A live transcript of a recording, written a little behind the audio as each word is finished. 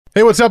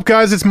Hey, what's up,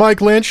 guys? It's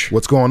Mike Lynch.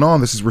 What's going on?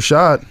 This is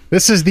Rashad.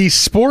 This is the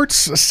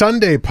Sports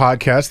Sunday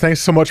podcast.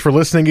 Thanks so much for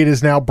listening. It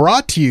is now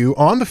brought to you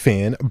on The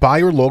Fan by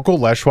your local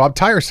Les Schwab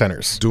Tire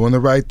Centers. Doing the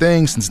right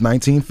thing since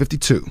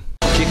 1952.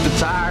 Kick the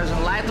tires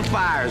and light the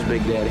fires,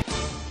 Big Daddy.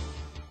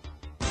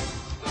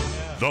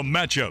 The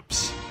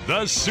matchups,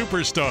 the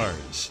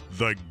superstars,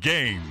 the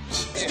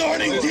games.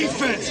 Starting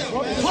defense,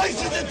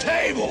 places the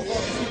table.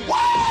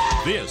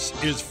 This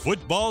is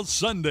Football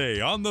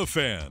Sunday on The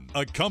Fan,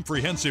 a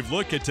comprehensive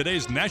look at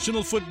today's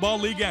National Football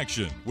League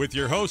action with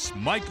your hosts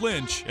Mike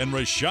Lynch and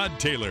Rashad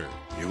Taylor.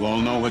 You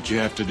all know what you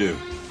have to do.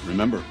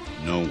 Remember,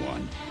 no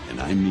one, and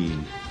I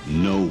mean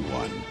no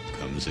one,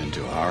 comes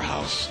into our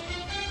house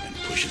and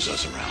pushes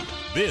us around.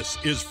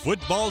 This is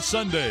Football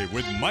Sunday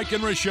with Mike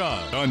and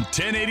Rashad on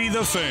 1080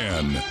 The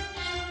Fan.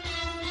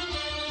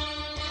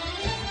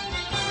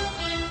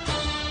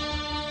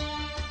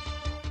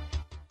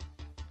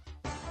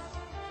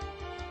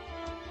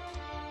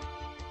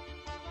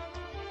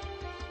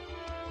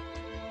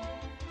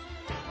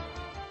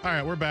 All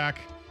right, we're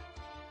back.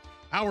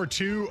 Hour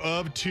 2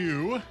 of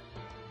 2.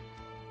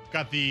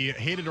 Got the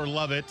Hate It or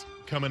Love It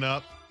coming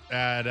up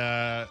at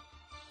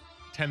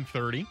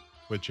 10:30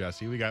 with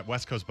Jesse. We got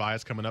West Coast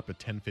Bias coming up at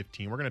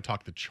 10:15. We're going to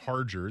talk the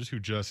Chargers, who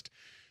just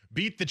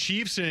beat the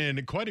Chiefs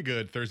in quite a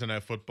good Thursday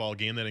night football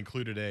game that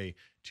included a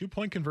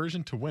 2-point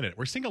conversion to win it.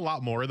 We're seeing a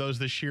lot more of those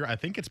this year. I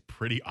think it's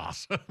pretty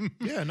awesome.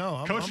 Yeah,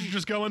 no. Coaches are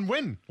just going,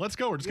 win. Let's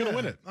go. We're just going to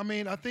win it. I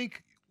mean, I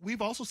think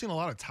we've also seen a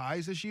lot of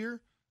ties this year.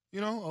 You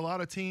know, a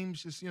lot of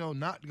teams just,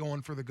 not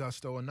going for the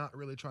gusto and not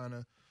really trying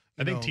to.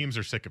 I think teams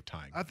are sick of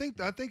tying. I think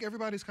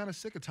everybody's kind of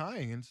sick of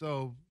tying. And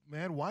so,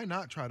 man, why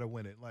not try to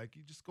win it? Like,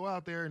 you just go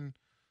out there and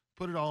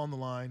put it all on the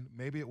line.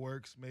 Maybe it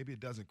works. Maybe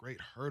it doesn't.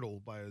 Great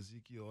hurdle by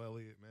Ezekiel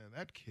Elliott, man.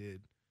 That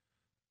kid,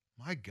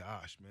 my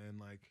gosh, man.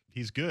 Like,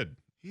 he's good.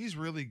 He's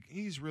really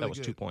That was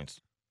good. 2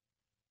 points.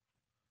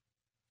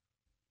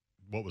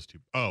 What was 2?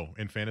 Oh,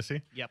 in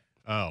fantasy? Yep.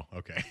 Oh,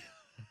 okay.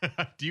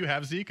 Do you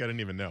have Zeke? I didn't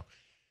even know.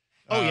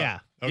 Oh, yeah.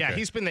 Okay. Yeah,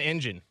 he's been the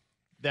engine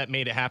that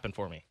made it happen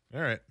for me.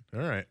 All right.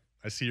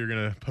 I see you're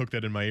going to poke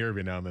that in my ear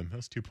every now and then.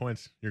 That's 2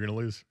 points. You're going to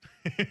lose.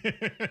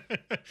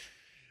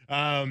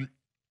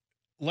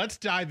 Let's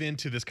dive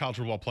into this college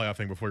football playoff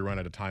thing before we run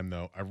out of time,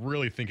 though. I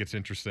really think it's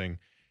interesting,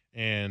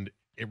 and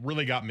it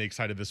really got me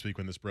excited this week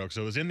when this broke.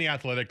 So it was in The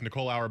Athletic.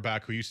 Nicole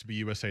Auerbach, who used to be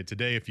USA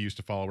Today, if you used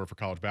to follow her for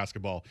college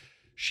basketball,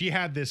 she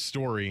had this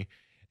story,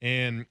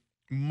 and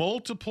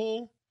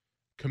multiple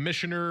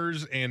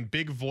commissioners and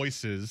big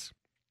voices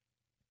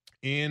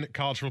in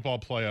college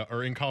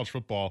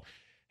football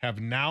have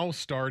now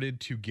started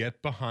to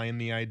get behind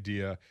the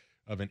idea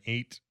of an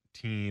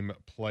 8-team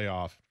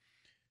playoff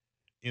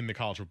in the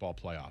college football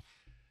playoff.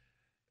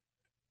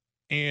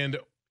 And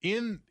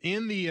in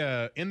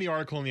the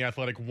article in The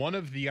Athletic, one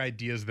of the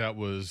ideas that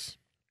was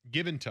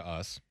given to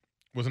us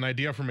was an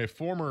idea from a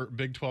former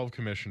Big 12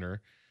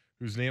 commissioner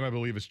whose name I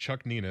believe is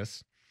Chuck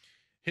Nenes.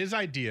 His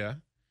idea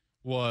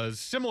was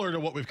similar to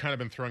what we've kind of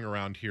been throwing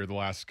around here the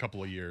last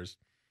couple of years.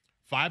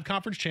 5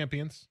 conference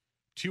champions,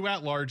 2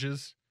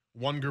 at-larges,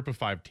 1 group of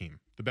 5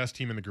 team, the best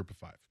team in the group of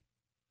 5.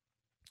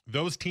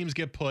 Those teams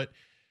get put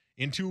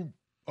into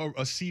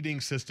a seeding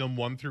system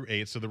 1 through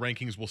 8, so the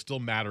rankings will still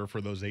matter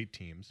for those 8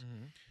 teams.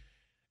 Mm-hmm.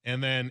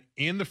 And then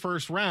in the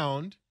first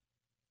round,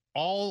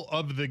 all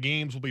of the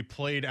games will be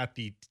played at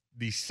the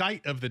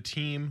site of the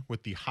team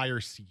with the higher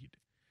seed.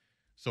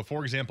 So,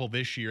 for example,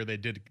 this year they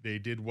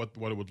did what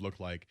it would look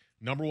like.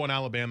 Number 1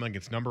 Alabama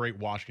against number 8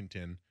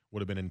 Washington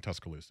would have been in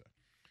Tuscaloosa,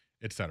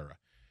 etc.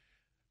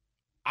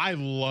 I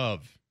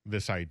love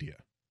this idea.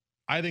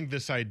 I think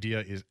this idea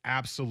is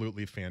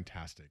absolutely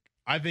fantastic.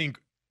 I think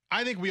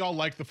we all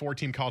liked the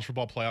 4-team college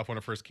football playoff when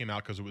it first came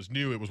out because it was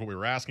new. It was what we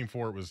were asking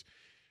for. It was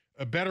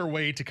a better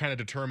way to kind of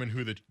determine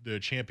who the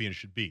champion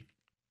should be.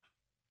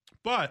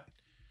 But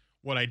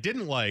what I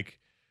didn't like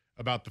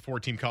about the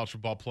 4-team college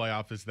football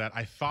playoff is that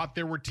I thought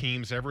there were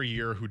teams every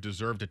year who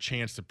deserved a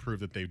chance to prove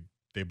that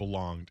they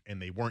belonged,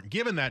 and they weren't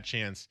given that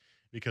chance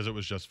because it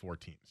was just 4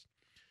 teams.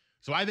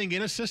 So I think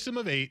in a system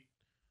of 8,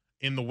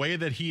 in the way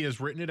that he has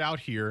written it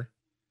out here,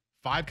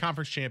 5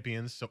 conference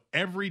champions, so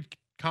every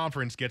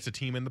conference gets a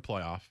team in the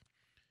playoff,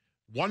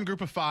 1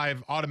 group of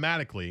 5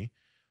 automatically,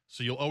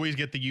 so you'll always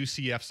get the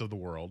UCFs of the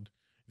world.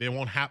 They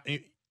won't have,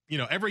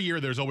 every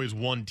year there's always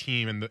 1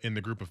 team in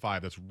the group of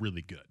 5 that's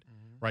really good,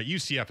 right?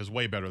 UCF is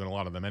way better than a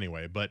lot of them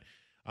anyway, but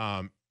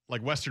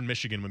like Western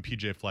Michigan when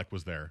PJ Fleck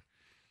was there,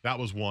 that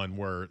was one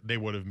where they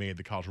would have made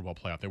the college football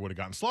playoff. They would have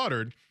gotten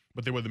slaughtered,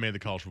 but they would have made the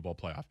college football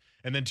playoff.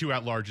 And then 2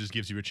 at-larges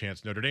gives you a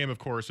chance. Notre Dame, of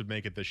course, would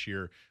make it this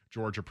year.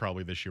 Georgia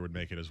probably this year would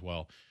make it as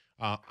well.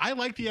 I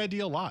like the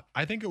idea a lot.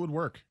 I think it would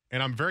work.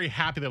 And I'm very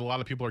happy that a lot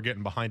of people are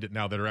getting behind it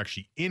now that are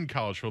actually in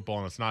college football,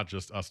 and it's not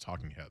just us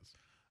talking heads.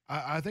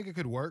 I think it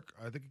could work.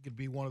 I think it could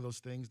be one of those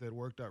things that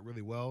worked out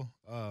really well.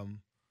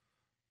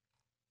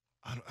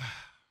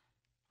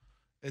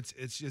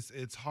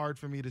 It's hard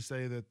for me to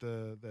say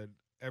that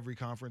every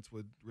conference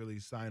would really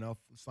sign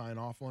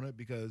off on it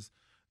because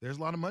there's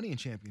a lot of money in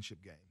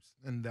championship games,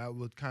 and that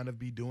would kind of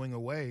be doing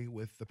away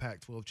with the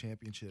Pac-12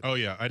 championship. Oh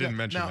yeah, I didn't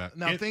mention that.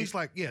 Now things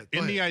like go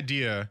in the ahead.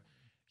 idea,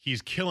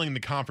 he's killing the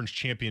conference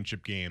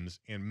championship games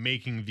and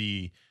making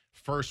the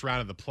first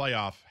round of the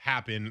playoff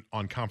happen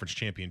on conference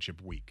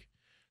championship week.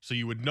 So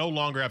you would no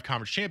longer have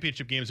conference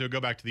championship games. It would go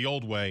back to the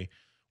old way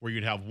where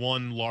you'd have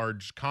one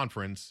large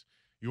conference.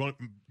 You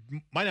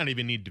might not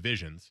even need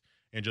divisions,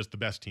 and just the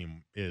best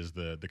team is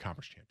the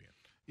conference champion.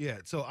 Yeah,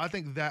 so I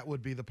think that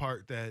would be the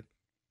part that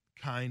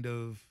kind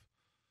of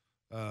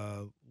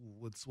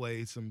would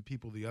sway some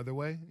people the other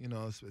way. You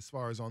know, as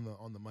far as on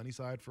the money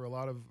side for a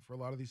lot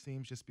of these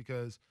teams, just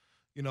because,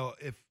 you know,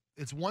 if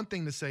it's one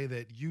thing to say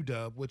that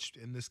UW, which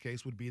in this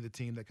case would be the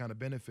team that kind of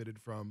benefited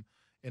from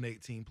an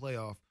 18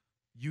 playoff,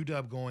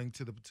 UW going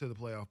to the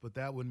playoff, but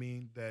that would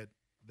mean that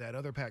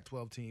other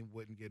Pac-12 team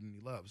wouldn't get any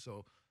love.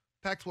 So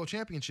Pac-12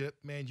 championship,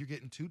 man, you're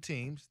getting two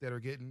teams that are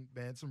getting,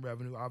 man, some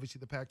revenue. Obviously,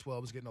 the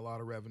Pac-12 is getting a lot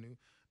of revenue.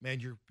 Man,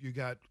 you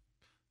got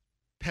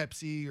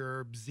Pepsi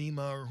or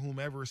Zima or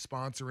whomever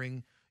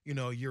sponsoring, you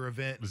know, your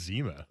event.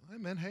 Zima.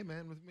 Hey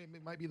man,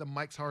 it might be the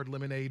Mike's Hard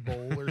Lemonade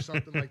Bowl or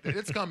something like that.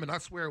 It's coming. I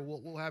swear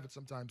we'll have it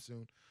sometime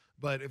soon.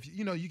 But if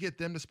you get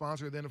them to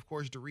sponsor, then of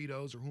course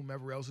Doritos or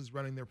whomever else is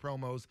running their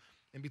promos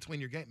in between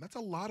your game. That's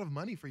a lot of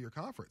money for your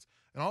conference.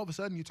 And all of a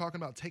sudden you're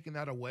talking about taking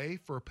that away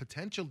for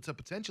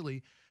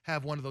potentially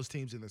have one of those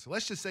teams in there. So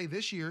let's just say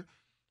this year,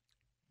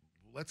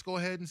 let's go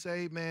ahead and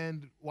say,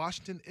 man,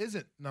 Washington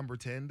isn't number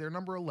 10. They're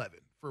number 11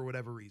 for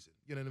whatever reason.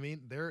 You know what I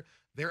mean? They're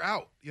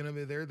out. You know what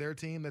I mean? They're a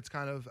team that's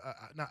kind of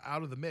not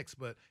out of the mix.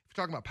 But if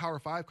you're talking about Power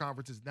 5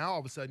 conferences, now all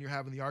of a sudden you're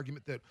having the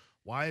argument that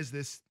why is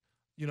this,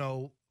 you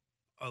know,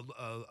 a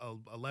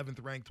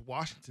 11th ranked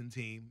Washington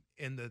team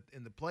in the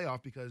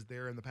playoff because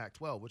they're in the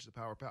Pac-12, which is the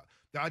Power.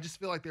 I just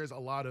feel like there'd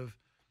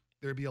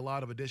be a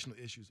lot of additional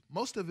issues.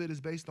 Most of it is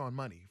based on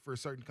money for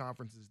certain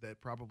conferences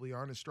that probably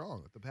aren't as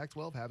strong. The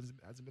Pac-12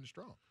 hasn't been as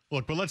strong.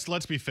 Look, but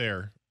let's be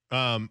fair.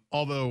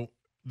 Although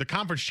the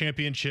conference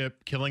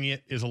championship killing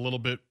it is a little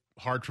bit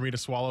hard for me to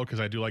swallow because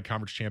I do like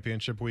conference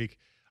championship week.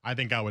 I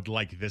think I would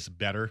like this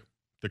better,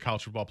 the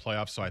college football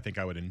playoffs. So I think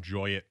I would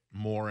enjoy it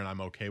more, and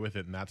I'm okay with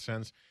it in that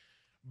sense.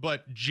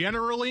 But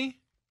generally,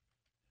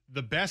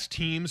 the best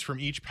teams from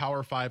each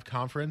Power 5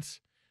 conference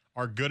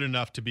are good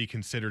enough to be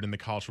considered in the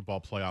college football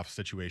playoff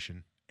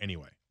situation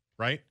anyway,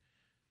 right?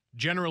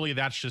 Generally,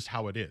 that's just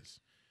how it is.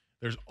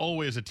 There's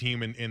always a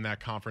team in that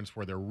conference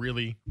where they're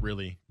really,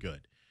 really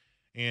good.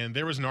 And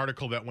there was an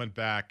article that went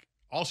back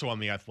also on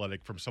The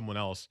Athletic from someone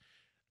else.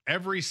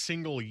 Every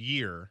single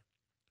year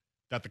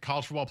that the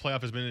college football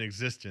playoff has been in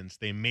existence,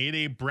 they made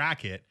a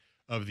bracket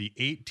of the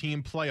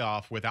 8-team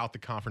playoff without the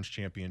conference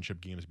championship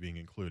games being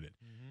included.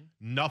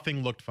 Mm-hmm.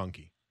 Nothing looked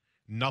funky.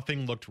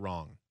 Nothing looked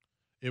wrong.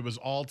 It was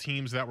all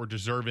teams that were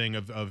deserving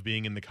of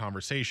being in the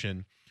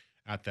conversation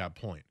at that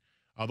point.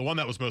 The one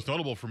that was most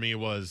notable for me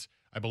was,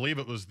 I believe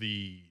it was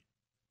the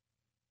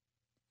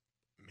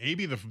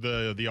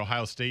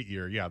Ohio State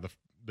year. Yeah,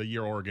 the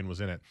year Oregon was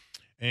in it.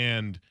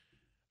 And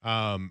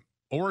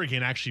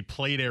Oregon actually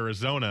played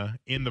Arizona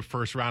in the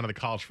first round of the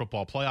college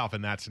football playoff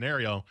in that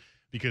scenario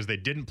because they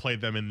didn't play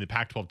them in the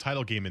Pac-12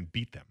 title game and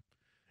beat them.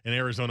 And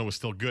Arizona was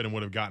still good and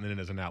would have gotten in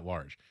as an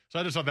at-large. So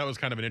I just thought that was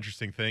kind of an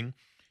interesting thing.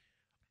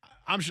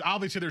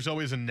 Obviously, there's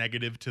always a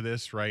negative to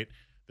this, right?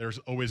 There's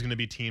always going to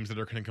be teams that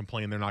are going to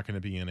complain they're not going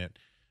to be in it.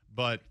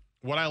 But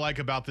what I like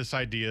about this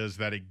idea is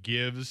that it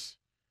gives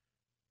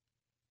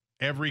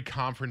every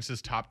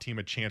conference's top team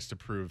a chance to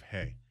prove,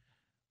 hey,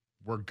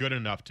 we're good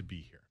enough to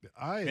be here.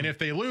 And if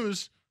they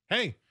lose,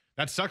 hey,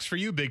 that sucks for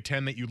you, Big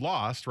Ten, that you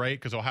lost, right?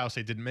 Because Ohio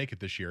State didn't make it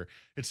this year.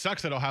 It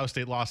sucks that Ohio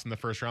State lost in the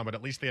first round, but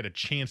at least they had a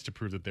chance to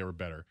prove that they were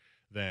better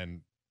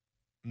than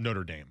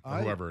Notre Dame or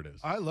whoever it is.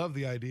 I love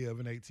the idea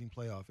of an 18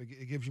 playoff.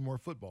 It gives you more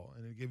football,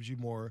 and it gives you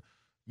more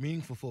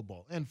meaningful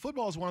football. And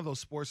football is one of those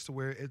sports to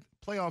where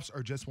playoffs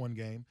are just one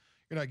game.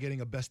 You're not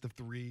getting a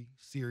best-of-3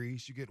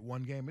 series. You get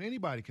one game, and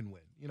anybody can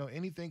win. You know,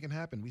 anything can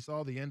happen. We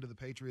saw the end of the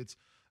Patriots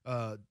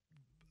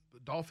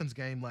Dolphins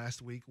game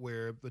last week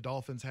where the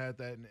Dolphins had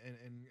that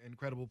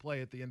incredible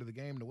play at the end of the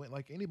game to win.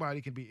 Like,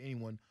 anybody can beat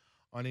anyone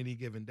on any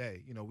given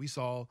day. You know, we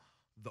saw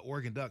the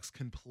Oregon Ducks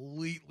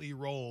completely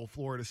roll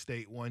Florida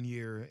State one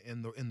year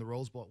in the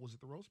Rose Bowl. Was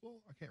it the Rose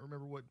Bowl? I can't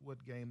remember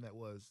what game that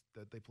was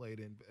that they played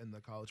in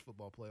the college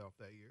football playoff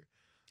that year.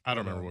 I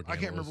don't remember what game I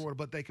can't it was. remember what,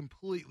 but they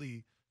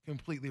completely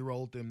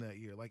rolled them that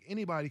year. Like,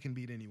 anybody can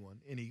beat anyone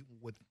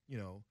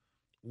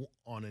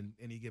on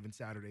any given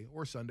Saturday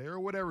or Sunday or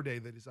whatever day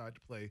they decide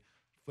to play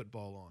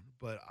football on.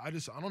 But I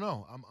don't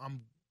know.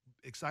 I'm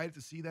excited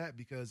to see that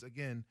because,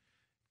 again,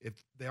 if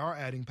they are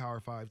adding Power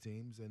 5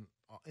 teams, and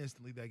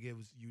instantly that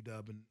gives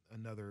UW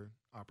another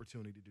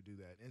opportunity to do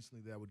that.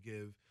 Instantly that would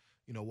give,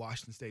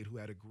 Washington State, who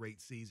had a great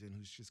season,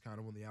 who's just kind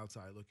of on the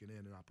outside looking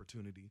in, an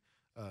opportunity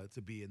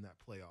to be in that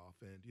playoff.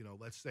 And,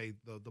 let's say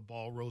the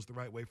ball rolls the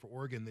right way for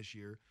Oregon this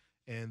year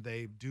and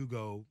they do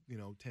go,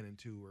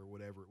 10-2 or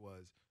whatever it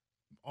was.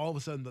 All of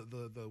a sudden,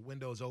 the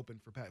window is open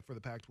for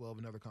the Pac-12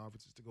 and other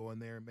conferences to go in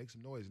there and make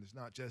some noise. And it's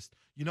not just,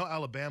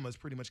 Alabama's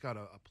pretty much got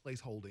a place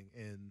holding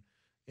in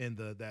in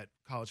that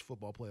college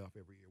football playoff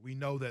every year. We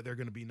know that they're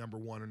going to be number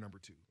 1 or number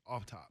 2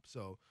 off top.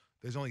 So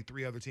there's only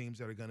 3 other teams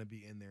that are going to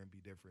be in there and be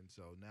different.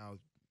 So now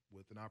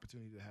with an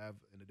opportunity to have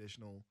an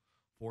additional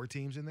 4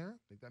 teams in there,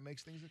 I think that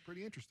makes things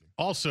pretty interesting.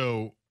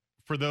 Also,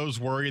 for those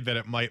worried that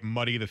it might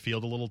muddy the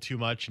field a little too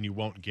much and you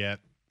won't get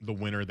the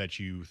winner that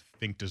you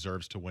think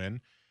deserves to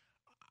win,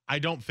 I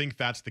don't think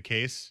that's the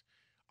case.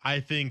 I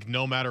think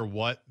no matter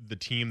what, the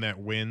team that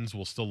wins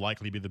will still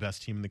likely be the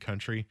best team in the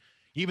country.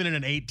 Even in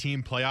an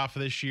 8-team playoff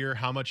this year,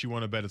 how much you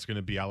want to bet it's going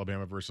to be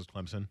Alabama versus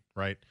Clemson,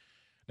 right?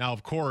 Now,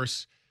 of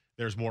course,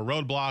 there's more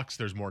roadblocks,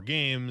 there's more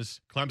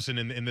games. Clemson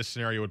in this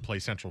scenario would play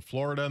Central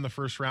Florida in the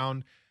first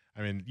round.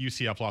 I mean,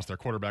 UCF lost their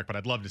quarterback, but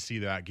I'd love to see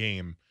that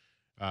game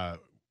if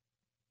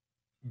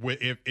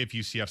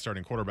UCF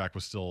starting quarterback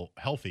was still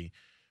healthy.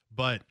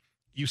 But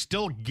you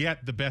still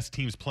get the best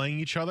teams playing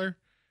each other,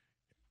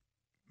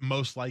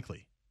 most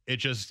likely. It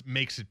just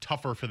makes it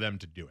tougher for them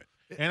to do it.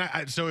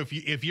 And so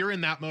if you're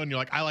in that mode and you're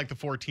like, I like the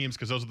 4 teams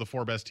because those are the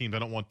 4 best teams, I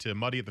don't want to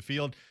muddy at the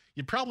field,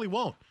 you probably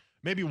won't.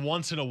 Maybe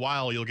once in a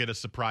while you'll get a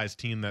surprise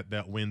team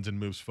that wins and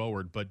moves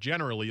forward, but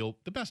generally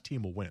the best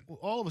team will win. Well,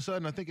 all of a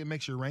sudden, I think it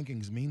makes your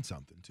rankings mean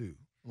something too.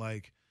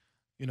 Like,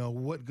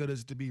 what good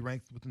is it to be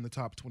ranked within the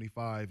top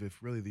 25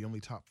 if really the only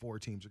top 4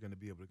 teams are going to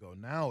be able to go?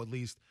 Now, at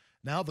least,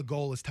 now the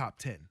goal is top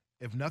 10.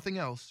 If nothing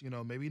else,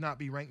 maybe not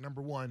be ranked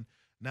number 1.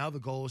 Now the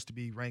goal is to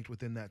be ranked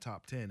within that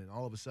top 10, and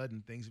all of a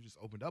sudden things have just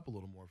opened up a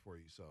little more for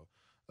you.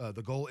 So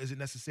the goal isn't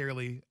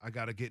necessarily I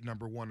got to get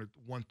number 1 or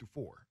 1 through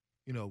 4.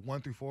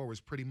 1 through 4 was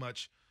pretty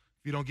much,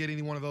 if you don't get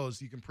any one of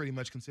those, you can pretty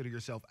much consider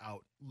yourself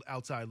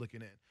outside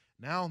looking in.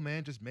 Now,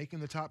 man, just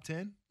making the top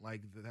 10,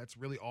 like that's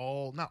really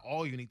not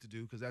all you need to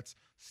do because that's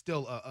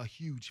still a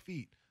huge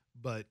feat,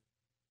 but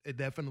it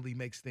definitely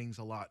makes things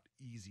a lot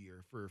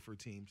easier for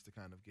teams to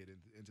kind of get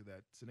into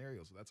that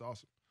scenario. So that's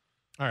awesome.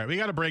 All right, we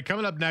got a break.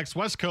 Coming up next,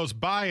 West Coast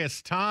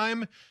bias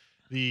time.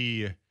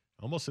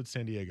 Almost said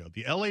San Diego.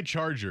 The LA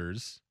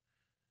Chargers.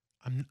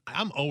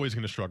 I'm always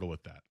going to struggle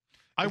with that.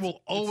 I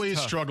will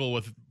always struggle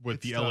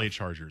with the LA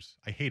Chargers.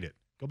 I hate it.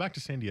 Go back to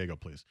San Diego,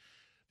 please.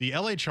 The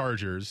LA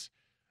Chargers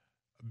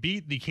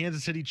beat the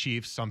Kansas City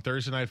Chiefs on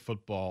Thursday Night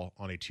Football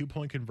on a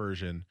 2-point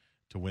conversion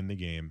to win the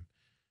game.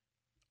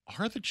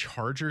 Are the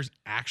Chargers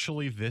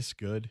actually this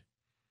good?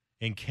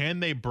 And can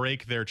they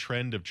break their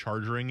trend of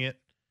chargering it?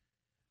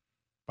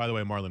 By the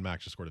way, Marlon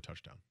Mack just scored a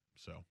touchdown.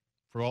 So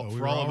for all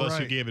of us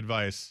who gave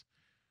advice,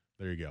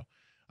 there you go.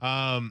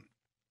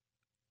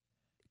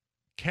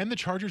 Can the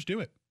Chargers do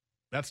it?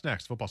 That's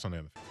next. Football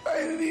Sunday.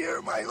 I didn't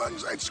hear my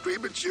lungs. I'd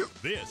scream at you.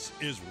 This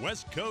is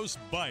West Coast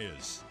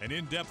Bias, an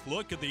in-depth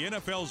look at the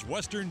NFL's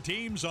Western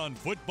teams on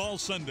Football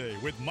Sunday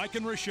with Mike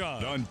and Rashad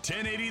on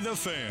 1080 The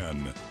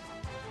Fan.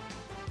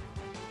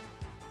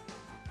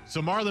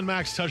 So Marlon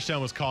Mack's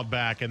touchdown was called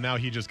back, and now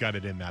he just got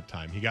it in that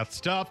time. He got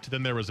stuffed,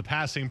 then there was a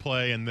passing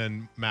play, and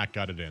then Mack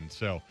got it in.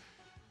 So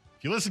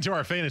if you listen to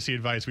our fantasy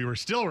advice, we were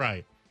still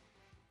right.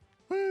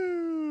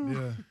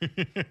 Woo!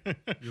 Yeah.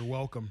 You're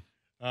welcome.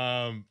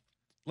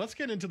 Let's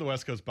get into the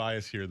West Coast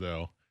bias here,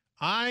 though.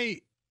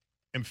 I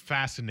am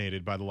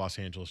fascinated by the Los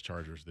Angeles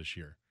Chargers this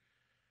year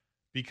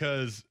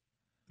because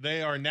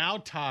they are now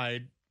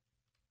tied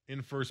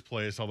in first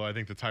place, although I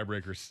think the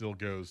tiebreaker still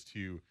goes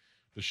to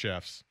the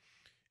Chefs.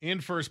 In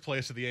first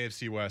place of the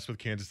AFC West with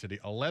Kansas City,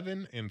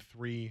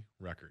 11-3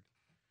 record.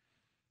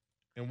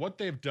 And what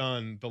they've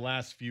done the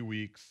last few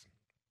weeks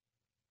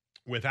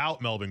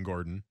without Melvin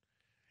Gordon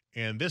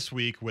and this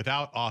week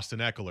without Austin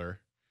Eckler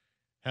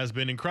has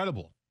been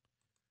incredible.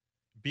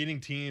 Beating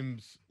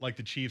teams like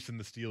the Chiefs and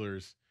the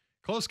Steelers,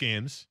 close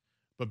games,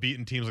 but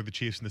beating teams like the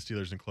Chiefs and the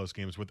Steelers in close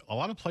games with a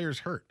lot of players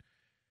hurt.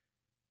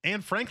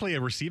 And frankly,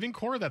 a receiving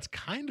core that's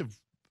kind of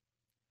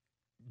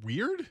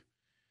weird.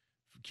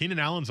 Keenan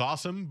Allen's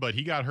awesome, but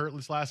he got hurt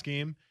this last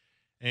game.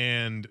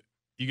 And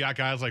you got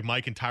guys like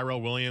Mike and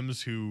Tyrell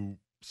Williams who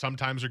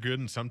sometimes are good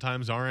and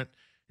sometimes aren't.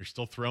 You're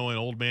still throwing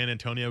old man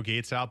Antonio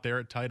Gates out there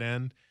at tight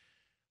end.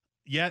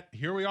 Yet,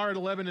 here we are at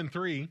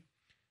 11-3.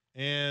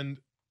 And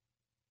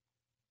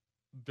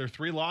their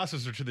 3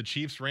 losses are to the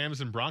Chiefs,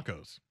 Rams, and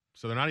Broncos.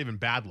 So they're not even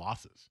bad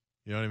losses.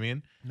 You know what I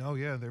mean? No,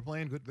 yeah, they're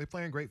playing good. They're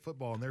playing great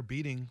football, and they're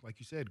beating, like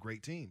you said,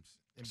 great teams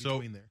in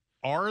between there.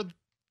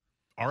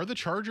 Are the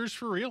Chargers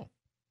for real?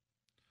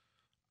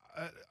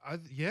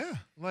 Yeah.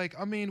 Like,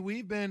 I mean,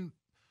 we've been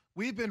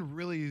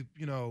really,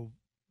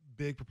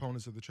 big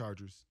proponents of the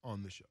Chargers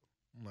on the show.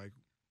 Like,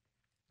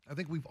 I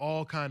think we've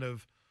all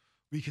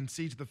we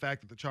concede to the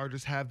fact that the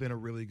Chargers have been a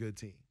really good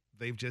team.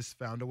 They've just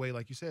found a way,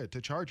 like you said,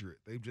 to charger it.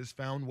 They've just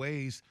found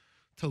ways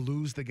to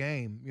lose the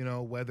game,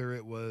 whether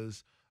it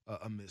was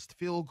a missed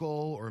field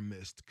goal or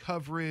missed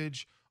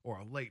coverage or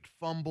a late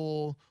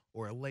fumble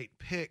or a late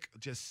pick,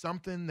 just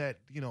something that,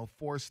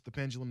 forced the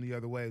pendulum the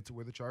other way to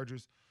where the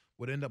Chargers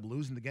would end up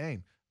losing the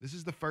game. This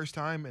is the first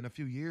time in a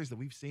few years that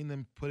we've seen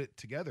them put it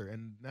together.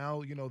 And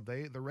now,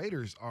 the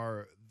Raiders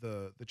are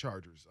the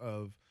Chargers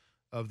of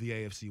the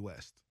AFC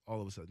West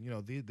all of a sudden.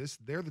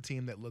 They're the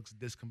team that looks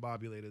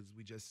discombobulated as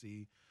we just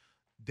see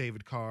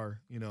David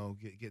Carr,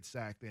 get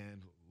sacked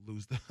and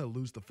lose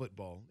the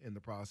football in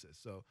the process.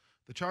 So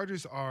the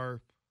Chargers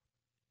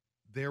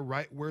they're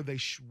right where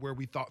where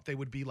we thought they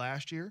would be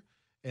last year,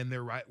 and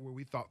they're right where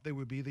we thought they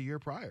would be the year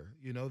prior.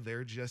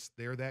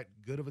 They're that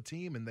good of a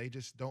team, and they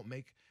just don't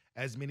make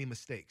as many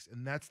mistakes,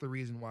 and that's the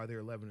reason why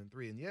they're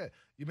 11-3. And yeah,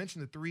 you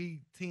mentioned the 3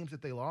 teams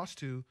that they lost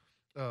to,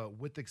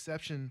 with the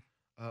exception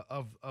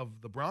of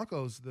the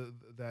Broncos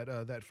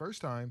that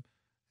first time.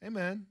 Hey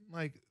man,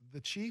 like the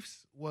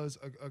Chiefs was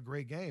a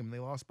great game. They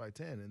lost by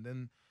 10, and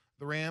then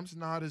the Rams,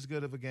 not as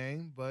good of a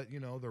game, but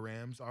the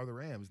Rams are the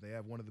Rams. They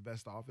have one of the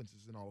best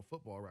offenses in all of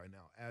football right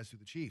now, as do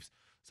the Chiefs.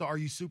 So are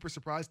you super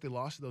surprised they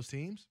lost to those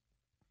teams?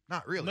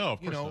 Not really. No,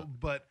 of course not.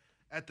 But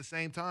at the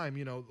same time,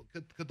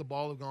 could the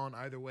ball have gone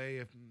either way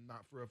if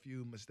not for a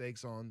few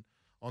mistakes on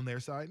their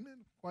side?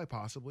 Quite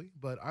possibly.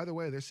 But either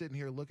way, they're sitting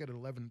here looking at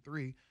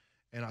 11-3,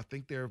 and I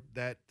think they're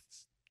that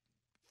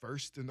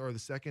first or the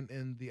second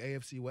in the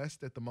AFC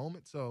West at the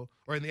moment.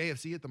 Or in the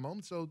AFC at the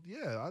moment. So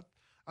yeah,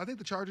 I think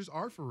the Chargers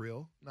are for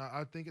real. Now,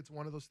 I think it's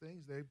one of those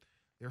things. They've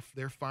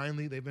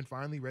been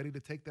finally ready to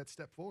take that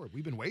step forward.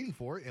 We've been waiting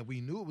for it, and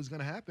we knew it was going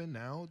to happen.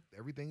 Now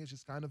everything is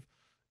just kind of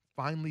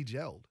finally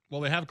gelled.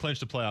 Well, they have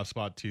clinched a playoff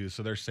spot too,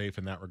 so they're safe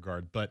in that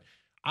regard. But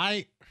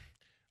I'm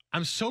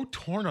so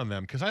torn on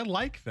them because I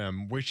like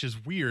them, which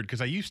is weird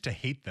because I used to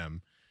hate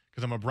them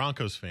because I'm a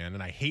Broncos fan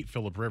and I hate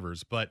Phillip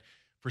Rivers. But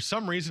for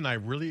some reason, I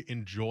really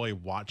enjoy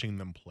watching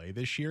them play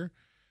this year.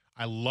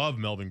 I love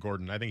Melvin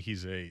Gordon. I think he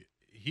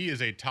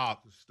is a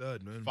top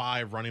stud, man.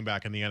 5 running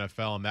back in the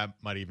NFL, and that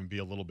might even be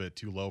a little bit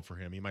too low for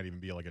him. He might even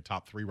be like a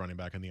top 3 running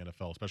back in the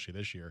NFL, especially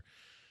this year,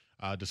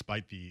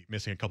 despite the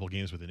missing a couple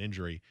games with an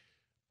injury.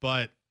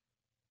 But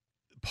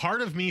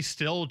part of me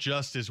still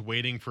just is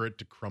waiting for it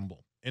to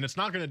crumble. And it's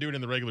not going to do it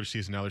in the regular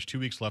season now. There's 2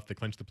 weeks left. They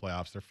clinch the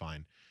playoffs. They're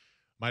fine.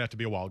 Might have to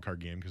be a wild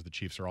card game because the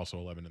Chiefs are also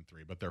 11-3,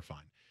 but they're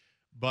fine.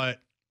 But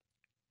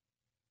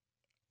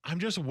I'm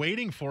just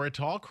waiting for it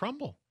to all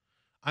crumble.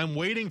 I'm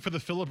waiting for the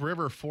Phillip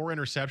Rivers 4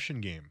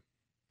 interception game.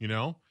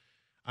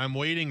 I'm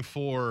waiting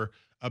for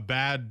a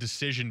bad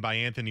decision by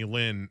Anthony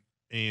Lynn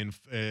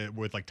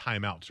with like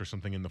timeouts or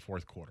something in the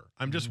fourth quarter.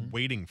 I'm just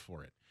waiting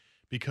for it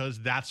because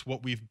that's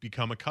what we've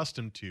become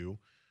accustomed to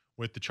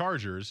with the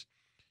Chargers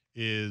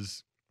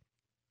is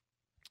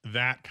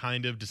that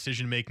kind of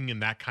decision making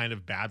and that kind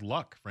of bad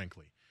luck,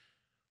 frankly.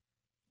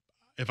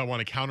 If I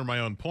want to counter my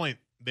own point,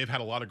 they've had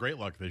a lot of great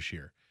luck this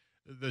year.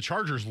 The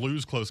Chargers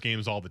lose close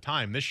games all the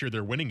time. This year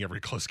they're winning every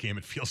close game,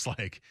 it feels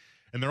like.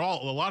 And a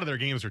lot of their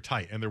games are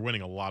tight and they're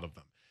winning a lot of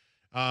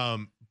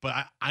them.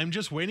 But I'm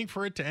just waiting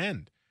for it to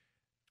end.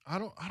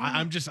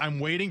 I'm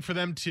waiting for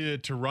them to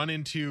run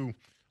into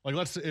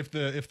if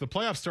the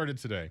playoffs started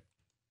today,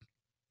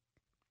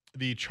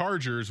 the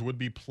Chargers would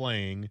be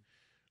playing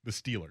the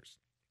Steelers.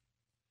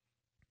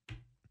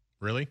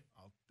 Really?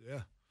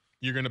 Yeah.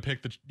 You're going to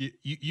pick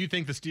you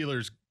think the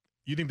Steelers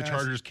You think the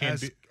Chargers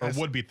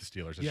would beat the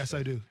Steelers? Yes,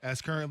 I do.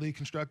 As currently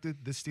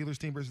constructed, this Steelers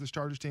team versus this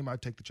Chargers team,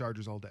 I'd take the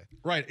Chargers all day.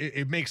 Right.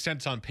 It makes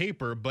sense on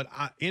paper, but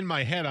in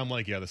my head, I'm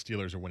like, yeah, the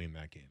Steelers are winning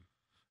that game.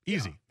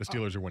 Easy. Yeah, the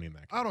Steelers are winning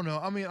that game. I don't know.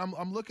 I mean,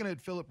 I'm looking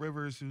at Phillip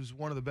Rivers, who's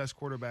one of the best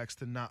quarterbacks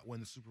to not win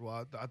the Super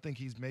Bowl. I think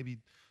he's maybe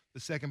the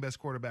second best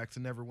quarterback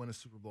to never win a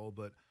Super Bowl.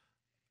 But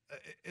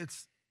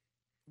it's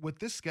with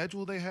this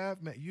schedule they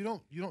have, man. You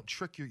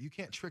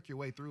can't trick your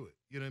way through it.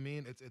 You know what I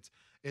mean?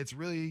 It's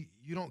really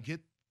you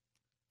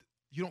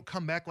don't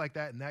come back like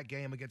that in that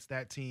game against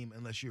that team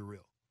unless you're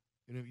real.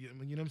 You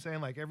know what I'm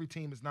saying? Like every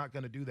team is not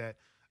going to do that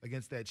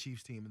against that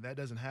Chiefs team, and that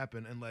doesn't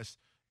happen unless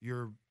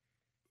you're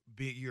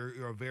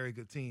a very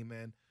good team,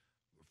 man.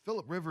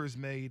 Phillip Rivers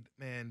made,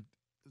 man,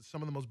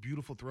 some of the most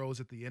beautiful throws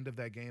at the end of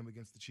that game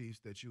against the Chiefs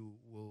that you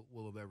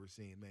will have ever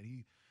seen, man.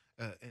 He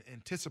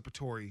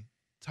anticipatory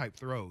type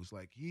throws.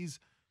 Like he's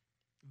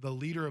the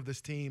leader of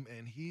this team,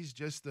 and he's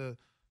just the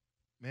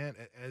man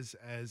as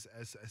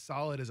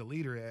solid as a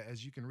leader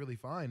as you can really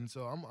find. And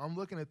so I'm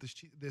looking at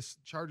this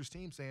Chargers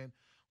team saying,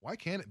 why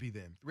can't it be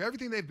them? Through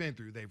everything they've been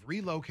through, they've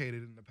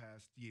relocated in the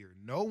past year.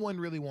 No one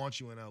really wants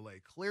you in LA.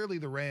 Clearly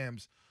the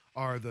Rams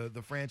are the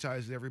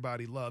franchise that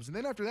everybody loves. And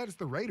then after that, it's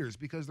the Raiders,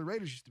 because the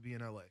Raiders used to be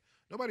in LA.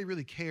 Nobody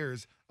really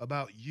cares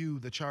about you,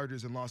 the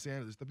Chargers in Los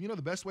Angeles. You know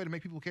the best way to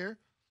make people care?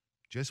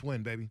 Just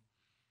win, baby.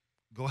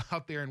 Go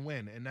out there and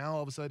win. And now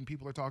all of a sudden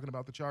people are talking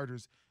about the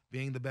Chargers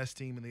being the best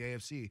team in the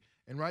AFC,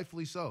 and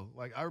rightfully so.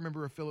 Like I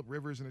remember a Phillip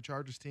Rivers and a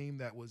Chargers team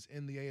that was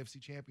in the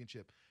AFC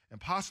Championship and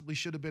possibly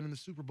should have been in the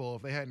Super Bowl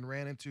if they hadn't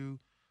ran into,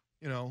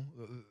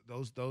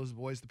 those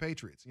boys, the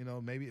Patriots.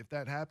 Maybe if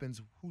that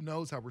happens, who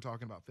knows how we're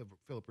talking about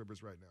Phillip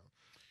Rivers right now.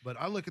 But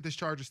I look at this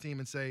Chargers team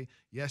and say,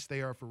 yes,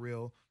 they are for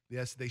real.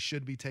 Yes, they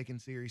should be taken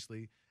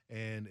seriously.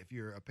 And if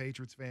you're a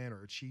Patriots fan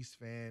or a Chiefs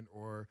fan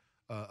or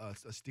a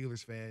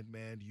Steelers fan,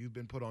 man, you've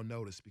been put on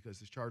notice, because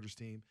this Chargers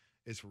team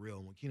is for real.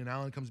 And when Keenan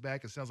Allen comes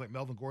back, it sounds like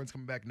Melvin Gordon's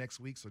coming back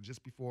next week. So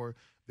just before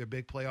their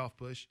big playoff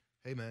push,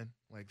 hey man,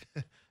 like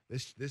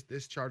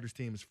this Chargers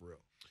team is for real.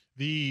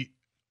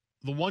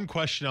 The one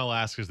question I'll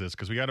ask is this,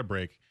 because we got to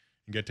break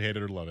and get to hate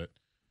it or love it.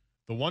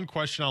 The one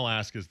question I'll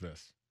ask is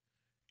this: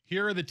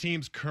 Here are the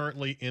teams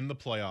currently in the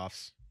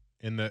playoffs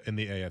in the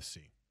AFC,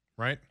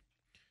 right?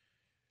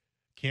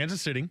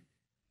 Kansas City,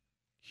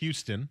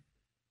 Houston,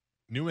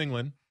 New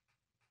England,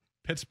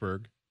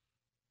 Pittsburgh,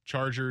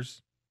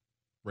 Chargers,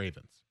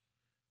 Ravens.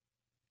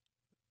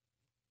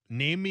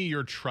 Name me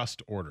your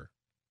trust order.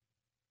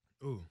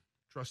 Ooh,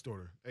 trust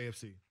order.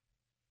 AFC.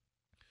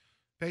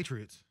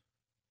 Patriots.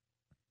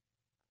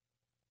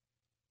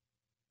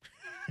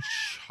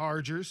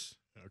 Chargers.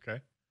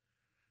 Okay.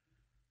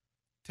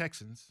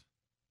 Texans.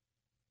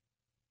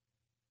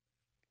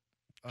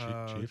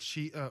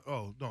 Chiefs?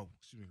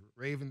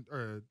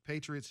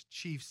 Patriots,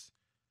 Chiefs,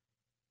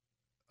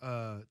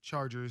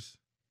 Chargers,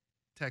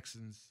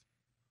 Texans,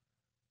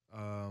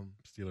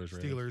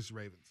 Steelers,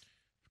 Ravens.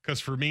 Because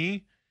for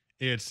me,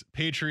 it's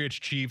Patriots,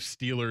 Chiefs,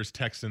 Steelers,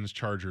 Texans,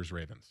 Chargers,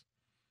 Ravens.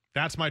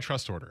 That's my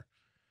trust order.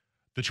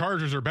 The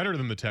Chargers are better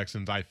than the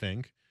Texans, I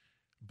think.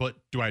 But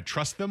do I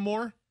trust them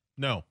more?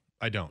 No,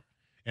 I don't.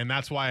 And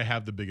that's why I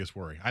have the biggest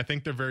worry. I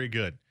think they're very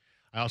good.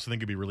 I also think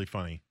it'd be really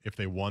funny if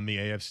they won the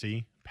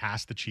AFC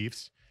past the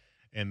Chiefs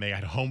and they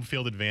had home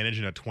field advantage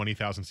in a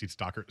 20,000 seat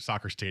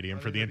soccer stadium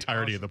for the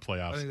entirety of the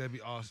playoffs. I think that'd be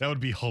awesome. That would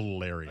be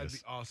hilarious. That'd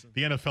be awesome.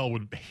 The NFL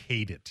would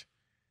hate it.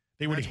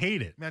 They would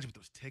hate it. Imagine what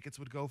those tickets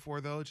would go for,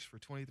 though, just for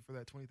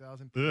that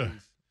 20,000. Ugh.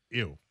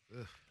 Ew.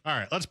 Ugh. All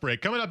right, let's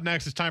break. Coming up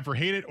next, it's time for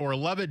Hate It or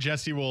Love It.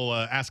 Jesse will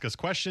ask us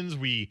questions.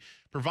 We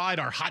provide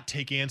our hot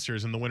take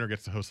answers, and the winner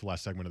gets to host the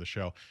last segment of the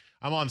show.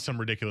 I'm on some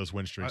ridiculous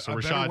win streak, so I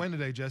Rashad better win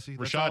today, Jesse.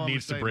 That's all Rashad I'm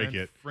needs gonna to say, break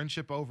man. it.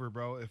 Friendship over,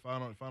 bro. If I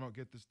don't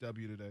get this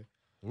W today.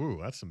 Ooh,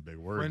 that's some big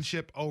words.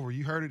 Friendship over.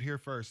 You heard it here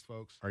first,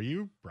 folks. Are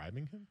you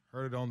bribing him?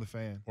 Heard it on the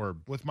fan. Or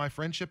with my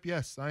friendship,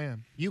 yes, I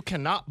am. You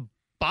cannot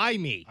buy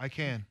me. I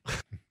can.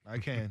 I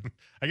can.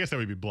 I guess that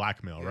would be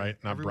blackmail, Yeah, right?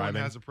 Not everyone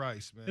bribing. has a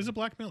price, man. Is it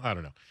blackmail? I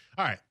don't know.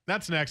 All right,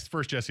 that's next.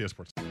 First, Jesse S.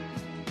 Sports.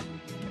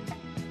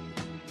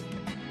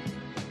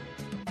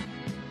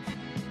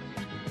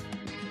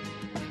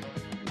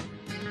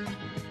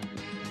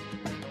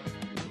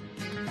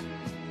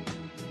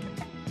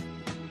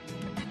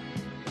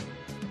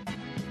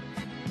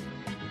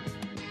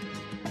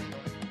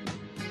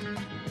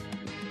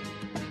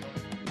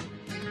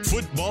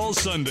 Football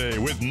Sunday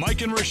with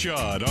Mike and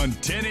Rashad on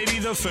 1080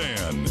 The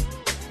Fan.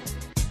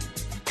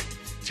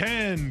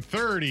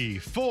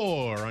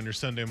 10:34 on your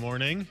Sunday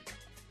morning.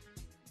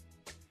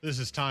 This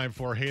is time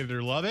for Hate It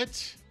or Love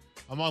It.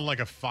 I'm on like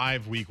a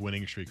 5-week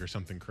winning streak or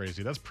something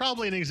crazy. That's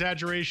probably an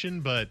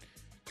exaggeration, but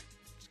I'm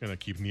just going to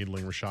keep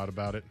needling Rashad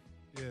about it.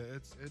 Yeah,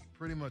 it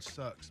pretty much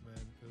sucks, man.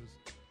 Because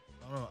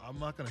I don't know. I'm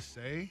not gonna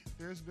say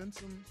there's been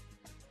some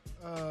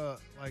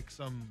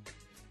some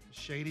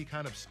shady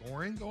kind of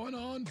scoring going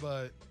on,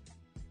 but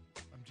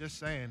I'm just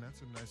saying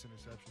that's a nice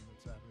interception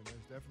that's happening.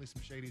 There's definitely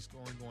some shady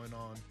scoring going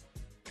on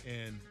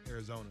in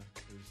Arizona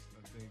because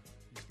I think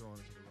he's throwing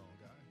it to the wrong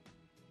guy.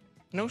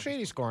 No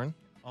shady scoring.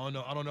 I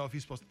don't know if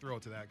he's supposed to throw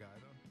it to that guy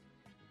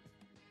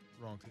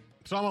though. Wrong team.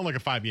 So I'm on like a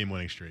 5-game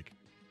winning streak.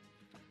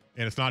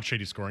 And it's not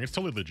shady scoring. It's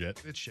totally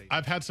legit. It's shady.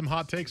 I've had some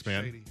hot takes,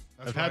 man. Shady.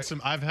 That's I've right.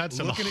 had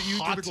some Looking at you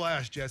hot, through the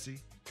glass, Jesse.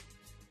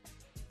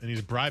 and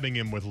he's bribing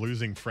him with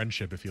losing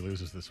friendship if he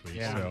loses this week.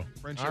 Yeah. So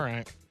Friendship All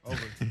right.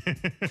 over.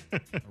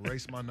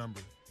 Erase my number.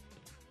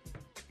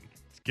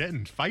 it's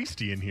getting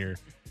feisty in here.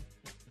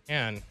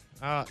 And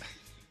wow,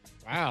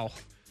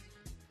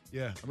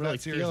 Yeah, I'm really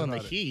not serious feeling the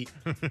about it. heat.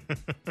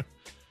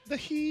 The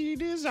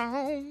heat is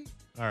on.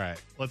 All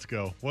right, let's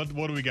go. What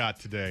do we got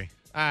today?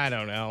 I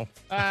don't know.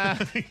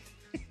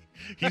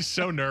 He's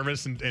so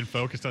nervous and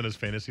focused on his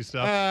fantasy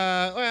stuff.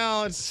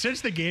 Well, it's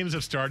Since the games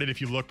have started, if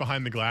you look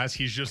behind the glass,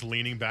 he's just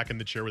leaning back in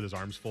the chair with his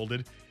arms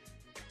folded.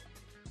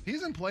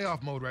 He's in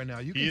playoff mode right now.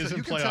 You He is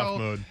in playoff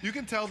mode. You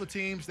can tell the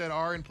teams that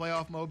are in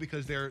playoff mode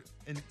because they're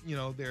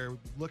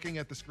looking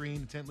at the screen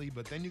intently.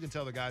 But then you can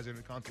tell the guys that are in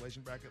the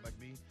consolation bracket like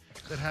me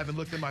that haven't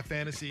looked at my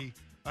fantasy.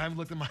 I haven't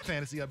looked at my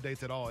fantasy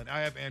updates at all, and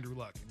I have Andrew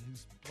Luck, and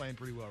he's playing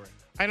pretty well right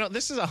now. I know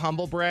this is a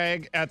humble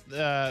brag.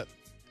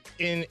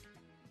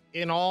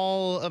 In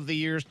all of the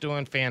years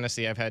doing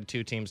fantasy, I've had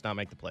 2 teams not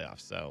make the playoffs.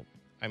 So,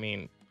 I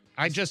mean,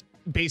 I just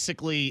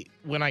basically,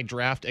 when I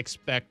draft,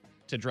 expect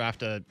to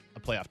draft a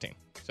playoff team.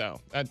 So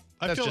I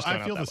that's feel just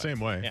going out the that way. same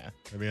way. Yeah.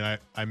 I mean,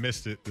 I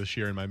missed it this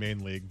year in my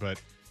main league, but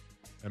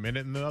I'm in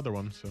it in the other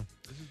one. So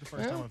This is the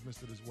first time I've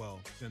missed it as well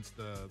since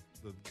the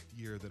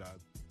year that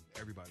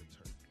everybody was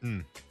hurt.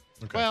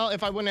 okay. Well,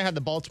 if I wouldn't have had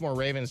the Baltimore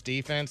Ravens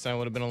defense, I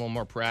would have been a little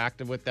more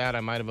proactive with that.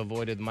 I might have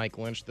avoided Mike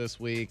Lynch this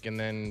week, and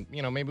then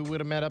maybe we would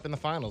have met up in the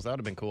finals. That would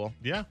have been cool,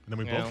 yeah, and then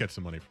we You both know. get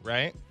some money for it.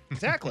 right?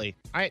 Exactly.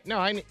 I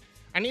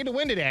need to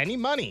win today. I need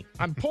money.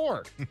 I'm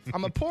poor.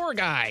 I'm a poor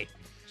guy.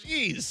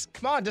 Jeez,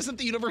 come on! Doesn't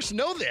the universe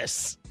know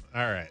this?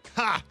 All right.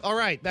 Ha! All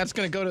right, that's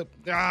gonna go to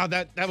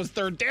that was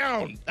third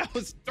down. That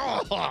was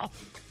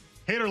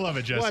Hate or love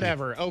it, Jesse.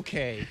 whatever.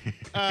 Okay.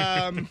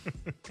 I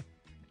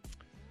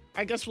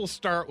guess we'll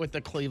start with the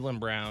Cleveland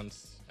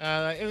Browns.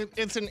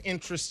 It's an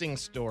interesting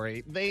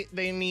story. They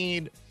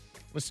need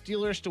the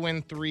Steelers to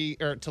win 3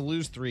 or to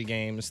lose 3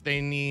 games. They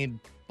need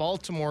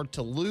Baltimore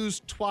to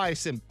lose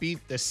twice and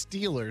beat the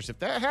Steelers. If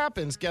that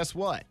happens, guess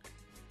what?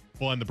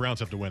 Well, and the Browns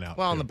have to win out.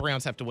 Well, too. and the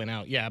Browns have to win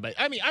out. Yeah, but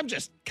I mean, I'm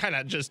just kind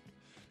of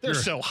they're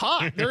Sure. so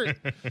hot. They're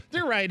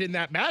right in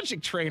that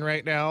Magic train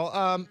right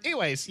now.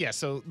 Anyways, yeah.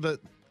 So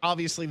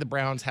obviously the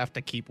Browns have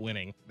to keep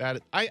winning.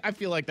 That I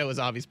feel like that was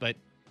obvious, but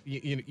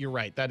you're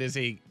right. That is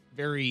a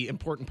very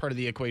important part of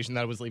the equation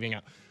that I was leaving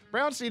out.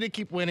 Browns need to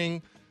keep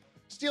winning.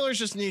 Steelers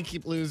just need to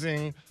keep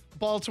losing.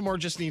 Baltimore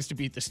just needs to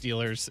beat the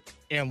Steelers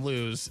and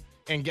lose.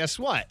 And guess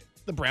what?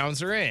 The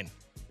Browns are in.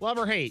 Love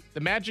or hate,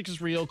 the magic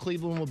is real.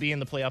 Cleveland will be in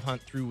the playoff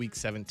hunt through week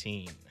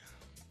 17.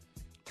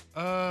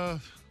 I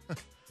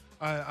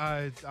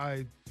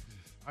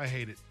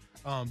hate it.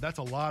 That's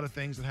a lot of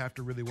things that have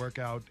to really work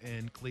out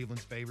in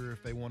Cleveland's favor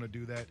if they want to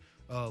do that.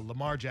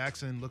 Lamar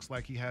Jackson looks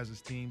like he has his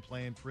team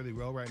playing pretty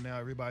well right now.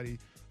 Everybody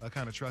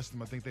kind of trusts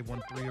him. I think they've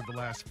won 3 of the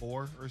last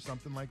 4 or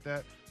something like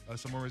that.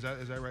 Somewhere is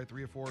that right?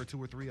 3 or 4 or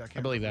 2 or 3? I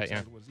can't believe remember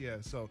that. what it was. Yeah.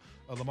 So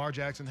Lamar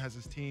Jackson has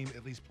his team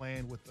at least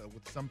playing with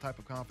some type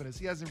of confidence.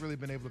 He hasn't really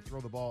been able to throw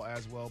the ball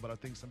as well, but I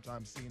think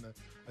sometimes seeing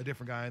a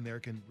different guy in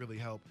there can really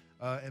help.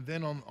 And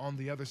then on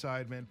the other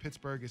side, man,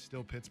 Pittsburgh is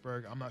still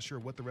Pittsburgh. I'm not sure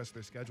what the rest of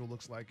their schedule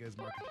looks like as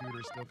my computer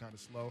is still kind of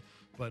slow,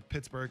 but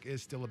Pittsburgh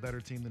is still a better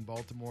team than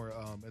Baltimore,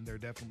 and they're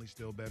definitely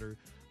still better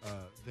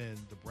than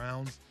the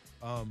Browns.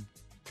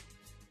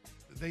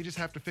 They just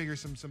have to figure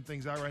some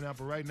things out right now.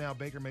 But right now,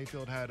 Baker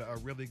Mayfield had a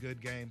really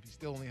good game. He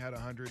still only had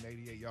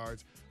 188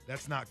 yards.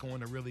 That's not going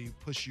to really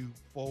push you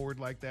forward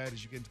like that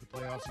as you get into the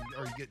playoffs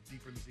or you get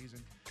deeper in the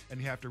season, and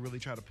you have to really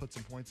try to put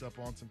some points up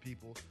on some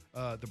people.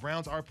 The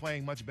Browns are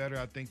playing much better.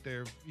 I think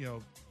they're,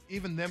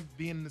 even them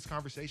being in this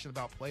conversation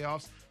about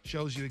playoffs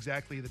shows you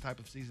exactly the type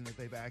of season that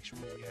they've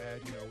actually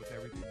had, with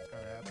everything that's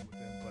kind of happened with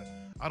them.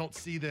 But I don't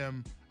see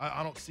them.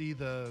 I don't see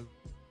the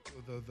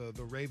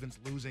Ravens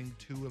losing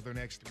 2 of their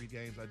next 3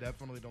 games. I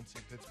definitely don't see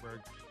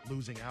Pittsburgh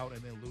losing out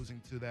and then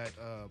losing to that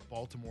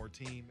Baltimore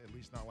team, at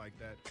least not like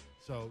that.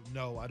 So,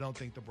 no, I don't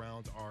think the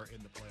Browns are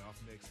in the playoff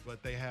mix,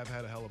 but they have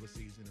had a hell of a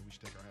season, and we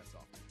should take our hats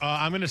off.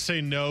 I'm going to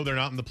say no, they're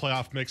not in the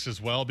playoff mix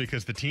as well,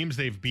 because the teams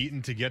they've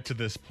beaten to get to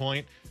this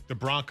point, the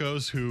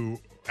Broncos, who,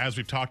 as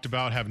we've talked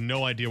about, have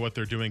no idea what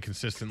they're doing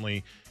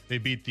consistently. They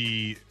beat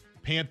the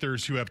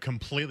Panthers, who have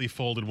completely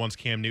folded once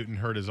Cam Newton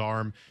hurt his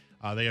arm.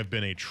 They have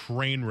been a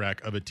train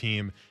wreck of a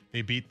team.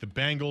 They beat the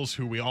Bengals,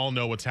 who we all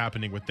know what's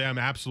happening with them.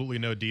 Absolutely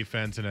no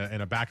defense in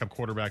a backup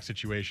quarterback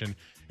situation.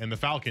 And the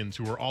Falcons,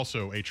 who are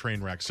also a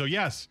train wreck. So,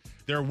 yes,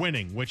 they're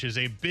winning, which is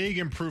a big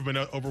improvement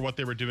over what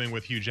they were doing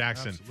with Hugh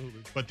Jackson.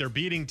 Absolutely. But they're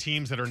beating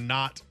teams that are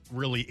not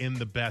really in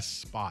the best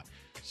spot.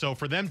 So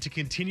for them to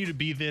continue to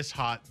be this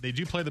hot, they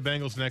do play the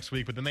Bengals next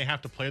week, but then they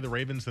have to play the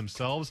Ravens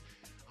themselves.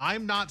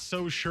 I'm not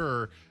so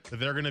sure that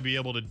they're going to be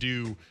able to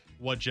do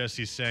what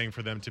Jesse's saying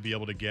for them to be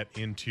able to get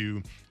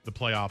into the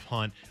playoff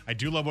hunt. I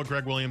do love what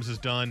Greg Williams has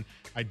done.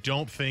 I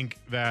don't think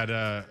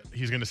that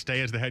he's going to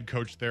stay as the head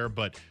coach there,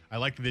 but I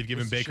like that they've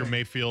given Baker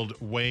Mayfield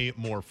way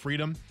more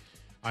freedom.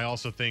 I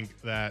also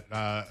think that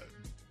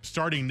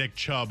starting Nick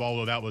Chubb,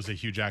 although that was a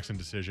Hugh Jackson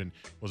decision,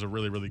 was a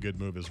really, really good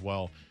move as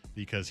well,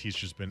 because he's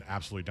just been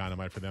absolutely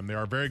dynamite for them. They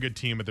are a very good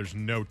team, but there's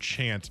no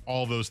chance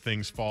all those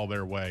things fall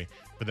their way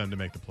for them to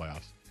make the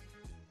playoffs.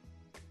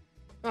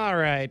 All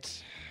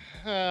right.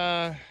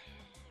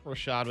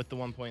 Rashad with the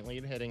 1-point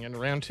lead heading into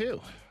round 2.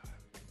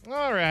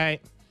 All right.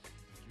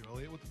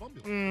 Elliott with the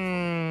fumble.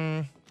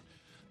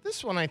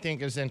 This one I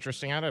think is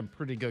interesting. I had a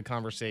pretty good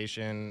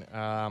conversation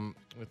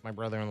with my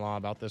brother-in-law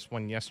about this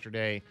one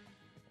yesterday.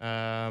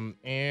 And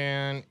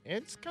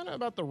it's kind of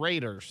about the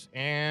Raiders.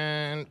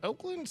 And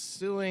Oakland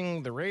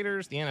suing the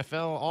Raiders, the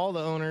NFL, all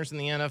the owners in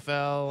the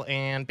NFL,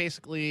 and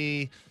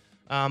basically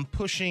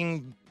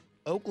pushing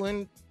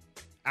Oakland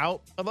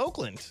out of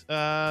Oakland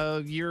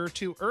a year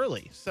too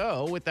early.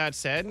 So with that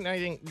said, I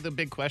think the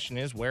big question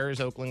is, where is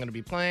Oakland going to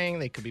be playing?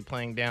 They could be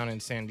playing down in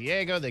San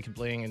Diego. They could be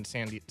playing in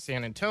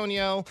San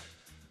Antonio.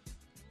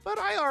 But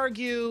I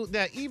argue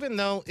that even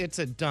though it's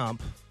a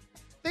dump,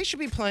 they should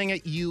be playing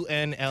at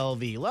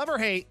UNLV. Love or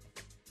hate,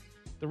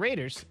 the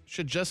Raiders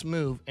should just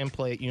move and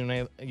play at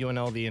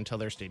UNLV until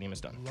their stadium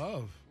is done.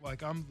 Love.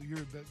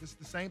 This is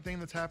the same thing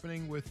that's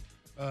happening with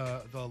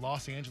the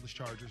Los Angeles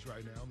Chargers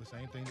right now. The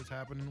same thing that's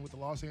happening with the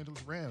Los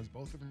Angeles Rams.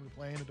 Both of them are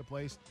playing at a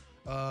place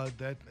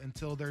that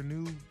until their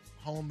new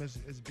home is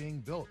being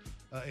built.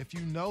 If you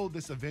know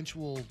this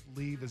eventual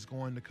leave is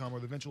going to come, or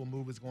the eventual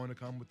move is going to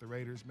come with the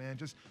Raiders, man,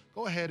 just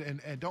go ahead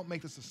and don't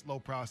make this a slow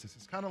process.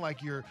 It's kind of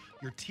like you're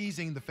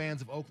teasing the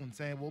fans of Oakland,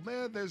 saying, well,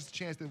 man, there's a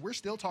chance that we're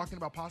still talking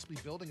about possibly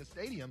building a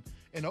stadium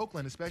in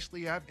Oakland,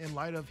 especially in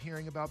light of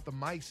hearing about the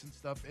mice and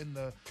stuff in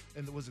the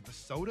was it the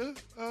soda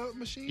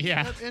machine?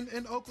 Yeah.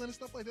 In Oakland and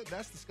stuff like that.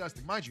 That's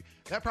disgusting. Mind you,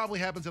 that probably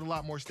happens in a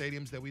lot more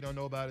stadiums that we don't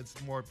know about. It's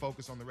more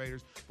focused on the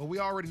Raiders, but we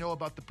already know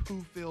about the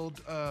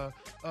poo-filled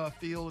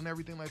field and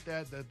everything like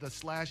that,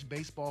 the /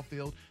 baseball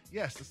field.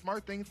 Yes, the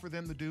smart thing for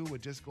them to do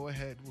would go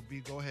ahead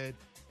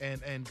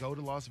and go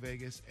to Las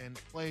Vegas and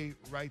play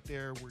right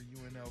there where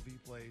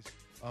UNLV plays.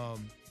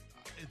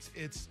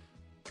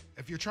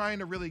 if you're trying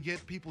to really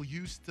get people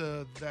used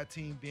to that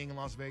team being in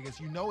Las Vegas,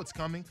 you know it's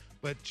coming,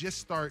 but just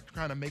start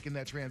kind of making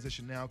that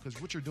transition now, because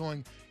what you're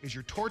doing is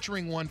you're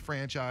torturing one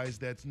franchise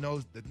that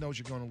knows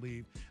you're going to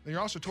leave. And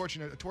you're also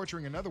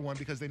torturing another one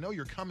because they know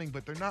you're coming,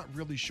 but they're not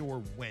really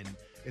sure when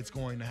it's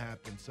going to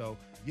happen. So,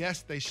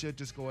 yes, they should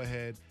just go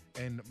ahead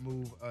and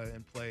move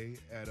and play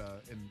at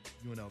in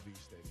UNLV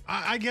Stadium.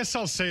 I guess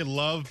I'll say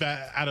Love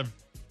out of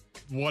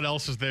what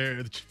else is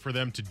there for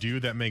them to do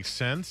that makes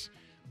sense.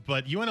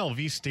 But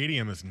UNLV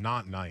Stadium is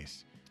not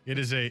nice. It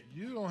is You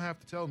don't have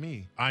to tell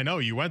me. I know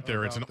you went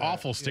there. It's an about that.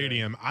 awful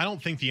stadium. I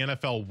don't think the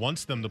NFL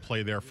wants them to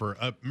play there for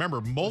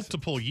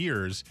multiple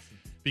years,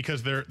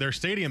 because their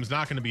stadium's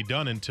not going to be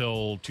done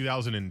until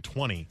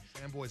 2020.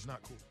 Fanboy's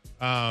not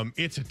cool.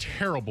 It's a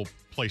terrible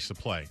place to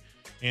play,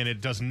 and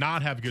it does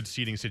not have a good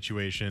seating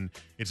situation.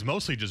 It's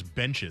mostly just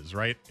benches,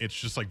 right? It's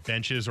just like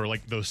benches or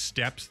like those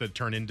steps that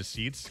turn into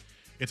seats.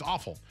 It's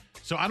awful.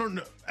 So I don't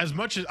know, as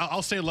much as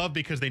I'll say Love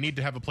because they need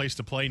to have a place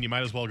to play, and you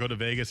might as well go to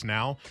Vegas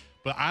now.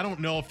 But I don't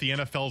know if the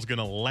NFL is going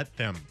to let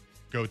them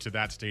go to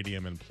that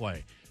stadium and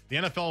play. The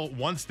NFL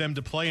wants them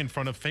to play in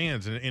front of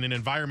fans in an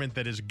environment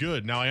that is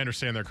good. Now, I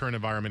understand their current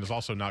environment is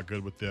also not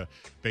good with the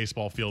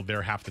baseball field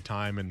there half the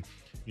time and,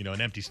 an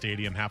empty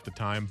stadium half the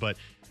time. But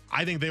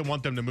I think they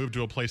want them to move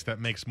to a place that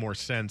makes more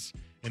sense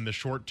in the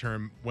short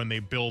term when they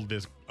build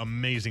this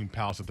amazing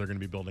palace that they're going to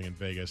be building in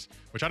Vegas,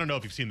 which I don't know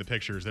if you've seen the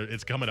pictures.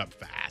 It's coming up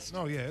fast.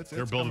 Oh, yeah.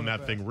 They're building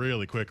that thing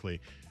really quickly.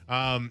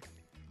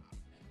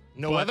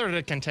 No weather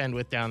to contend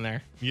with down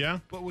there. Yeah.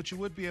 But what you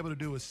would be able to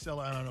do is sell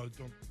out.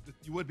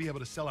 You would be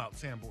able to sell out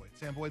Sam Boyd.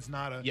 Sam Boyd's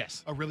not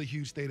a really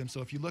huge stadium.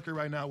 So if you look at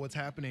right now what's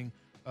happening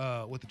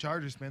with the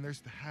Chargers, man,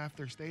 there's half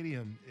their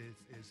stadium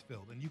is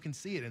filled. And you can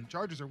see it, and the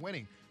Chargers are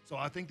winning. So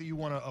I think that you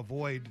want to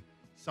avoid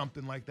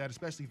something like that,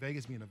 especially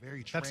Vegas being a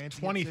very transient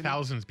That's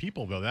 20,000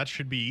 people, though. That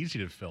should be easy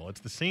to fill.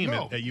 It's the same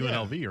at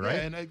UNLV, right?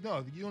 Yeah, and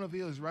no, the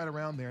UNLV is right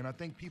around there. And I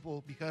think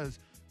people, because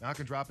now I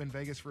can drop in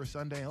Vegas for a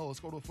Sunday, let's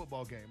go to a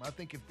football game. I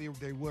think if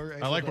they were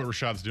able I like what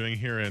Rashad's doing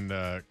here, and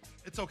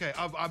it's okay.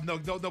 I've no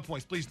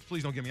points.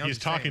 Please don't give me. He's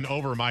talking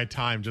over my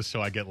time just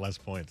so I get less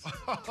points.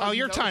 Oh,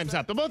 your time's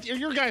up. Both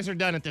your guys are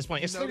done at this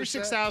point. It's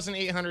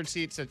 36,800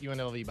 seats at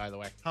UNLV, by the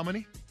way. How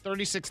many?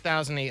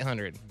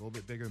 36,800. A little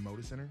bit bigger than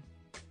Moda Center.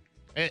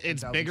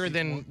 It's bigger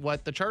than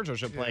what the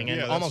Chargers are playing in,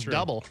 that's almost true.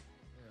 double.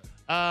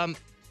 Yeah.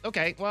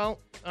 Okay, well,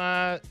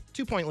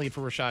 2-point lead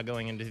for Rashad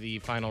going into the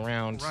final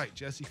round. Right,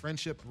 Jesse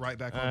Friendship, right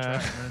back on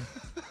track,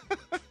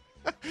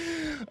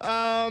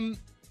 man.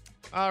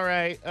 All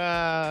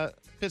right,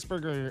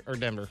 Pittsburgh or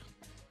Denver?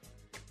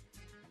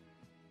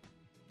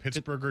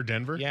 Pittsburgh or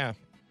Denver? Yeah.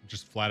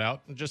 Just flat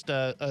out? Just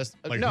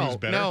Like, no, who's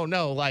better?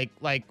 no,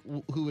 like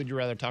who would you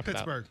rather talk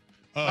Pittsburgh. about?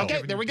 Okay,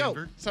 Giving there you we go.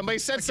 Denver. Somebody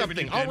said Giving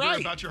something. you All Denver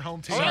right. about your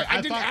home team. All right, I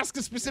I didn't thought- ask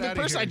a specific Get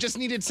outta person. here. I just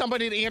needed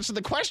somebody to answer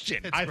the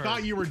question. I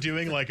thought you were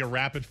doing like a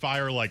rapid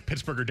fire, like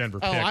Pittsburgh or Denver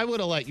pick. Oh, I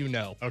would have let you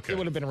know. Okay. It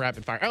would have been a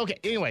rapid fire. Okay,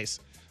 anyways,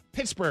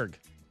 Pittsburgh.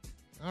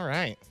 All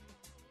right.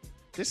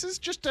 This is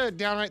just a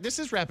downright, this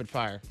is rapid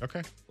fire.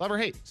 Okay. Love or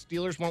hate,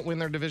 Steelers won't win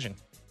their division.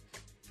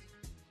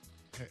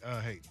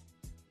 Hate.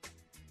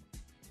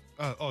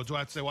 Do I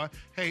have to say why?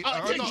 Hate.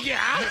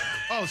 Yeah.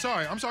 Oh,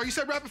 sorry. I'm sorry. You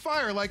said rapid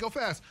fire. Like, go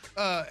fast.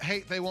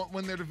 Hate. They won't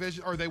win their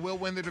division, or they will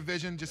win their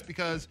division just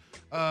because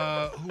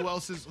who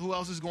else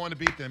is going to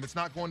beat them? It's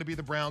not going to be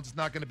the Browns. It's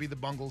not going to be the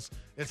Bungles.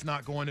 It's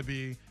not going to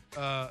be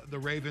the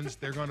Ravens.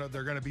 They're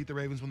gonna beat the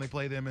Ravens when they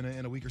play them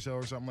in a week or so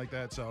or something like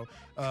that. So,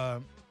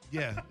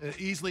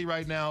 easily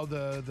right now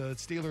the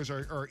Steelers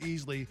are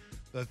easily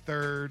the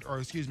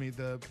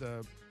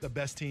the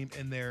best team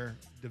in their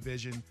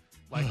division.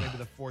 Like maybe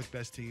the fourth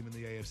best team in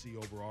the AFC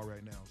overall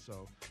right now.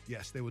 So,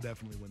 yes, they would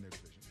definitely win their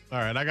division. All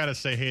right, I got to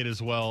say hate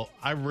as well.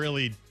 I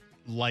really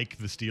like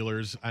the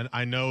Steelers.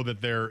 I know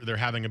that they're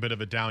having a bit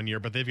of a down year,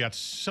 but they've got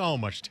so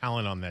much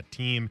talent on that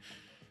team.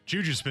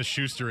 Juju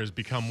Smith-Schuster has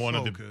become one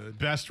of the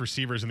best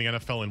receivers in the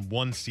NFL in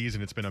one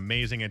season. It's been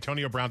amazing.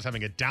 Antonio Brown's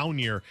having a down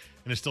year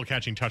and is still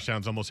catching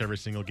touchdowns almost every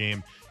single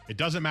game. It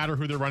doesn't matter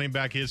who their running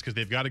back is because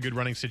they've got a good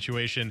running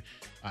situation.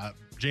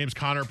 James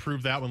Conner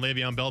proved that when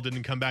Le'Veon Bell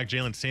didn't come back.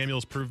 Jalen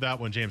Samuels proved that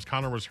when James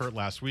Conner was hurt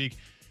last week.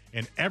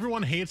 And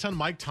everyone hates on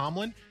Mike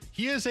Tomlin.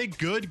 He is a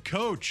good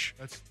coach.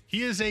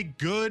 He is a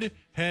good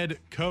head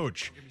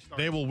coach.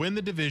 They will win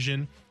the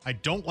division. I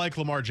don't like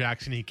Lamar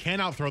Jackson. He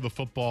cannot throw the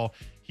football.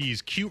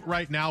 He's cute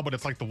right now, but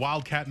it's like the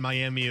Wildcat in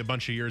Miami a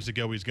bunch of years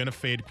ago. He's going to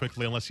fade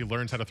quickly unless he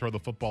learns how to throw the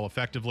football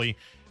effectively.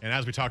 And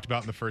as we talked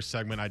about in the first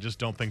segment, I just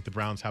don't think the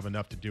Browns have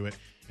enough to do it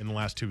in the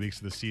last 2 weeks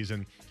of the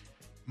season.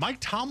 Mike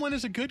Tomlin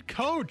is a good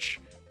coach.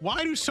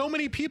 Why do so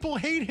many people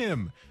hate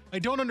him? I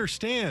don't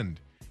understand.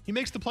 He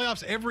makes the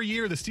playoffs every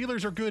year. The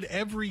Steelers are good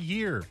every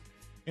year,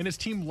 and his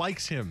team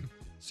likes him.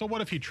 So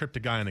what if he tripped a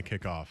guy on a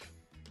kickoff?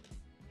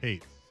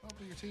 Hate.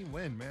 Helping your team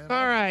win, man.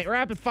 All right,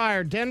 rapid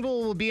fire. Denver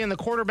will be in the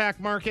quarterback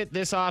market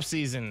this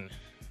offseason.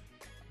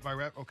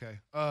 Okay.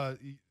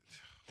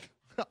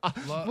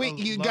 Wait,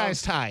 you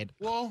guys tied.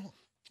 Well,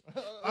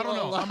 I don't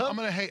know. I'm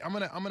gonna hate. I'm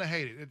gonna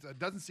hate it. It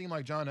doesn't seem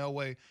like John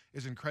Elway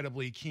is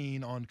incredibly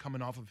keen on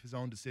coming off of his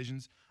own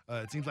decisions.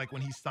 It seems like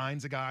when he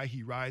signs a guy,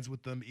 he rides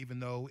with them, even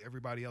though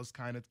everybody else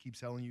kind of keeps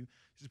telling you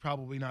this is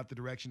probably not the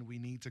direction we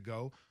need to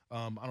go.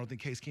 I don't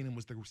think Case Keenum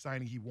was the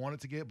signing he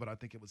wanted to get, but I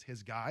think it was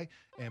his guy.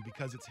 And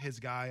because it's his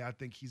guy, I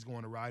think he's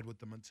going to ride with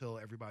them until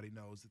everybody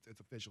knows it's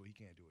official. He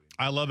can't do it anymore.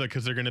 I love it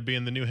because they're going to be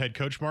in the new head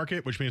coach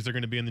market, which means they're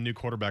going to be in the new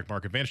quarterback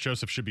market. Vance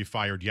Joseph should be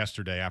fired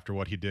yesterday after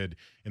what he did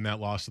in that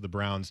loss to the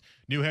Browns.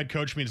 New head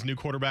coach means new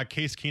quarterback.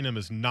 Case Keenum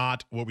is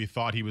not what we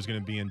thought he was going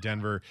to be in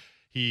Denver.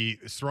 He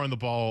is throwing the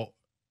ball.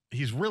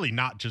 He's really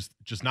not just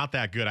not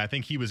that good. I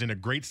think he was in a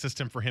great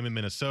system for him in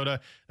Minnesota.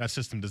 That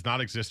system does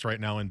not exist right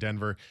now in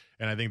Denver.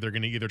 And I think they're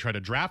going to either try to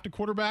draft a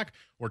quarterback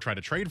or try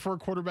to trade for a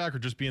quarterback or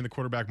just be in the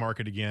quarterback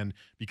market again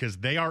because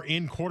they are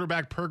in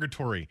quarterback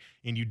purgatory.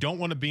 And you don't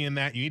want to be in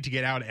that. You need to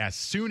get out as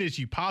soon as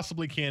you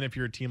possibly can if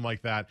you're a team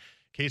like that.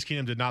 Case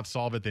Keenum did not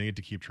solve it. They need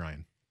to keep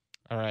trying.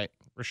 All right.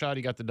 Rashad,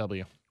 you got the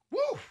W.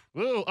 Woo!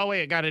 Woo. Oh,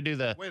 wait. I got to do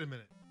the. Wait a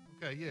minute.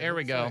 Okay, yeah. There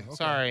we go.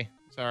 Okay.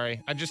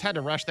 Sorry. I just had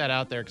to rush that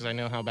out there because I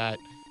know how bad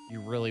you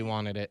really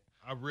wanted it.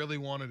 I really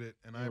wanted it,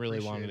 and I really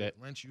appreciate wanted it.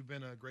 Lynch, you've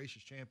been a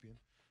gracious champion,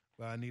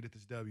 but I needed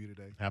this W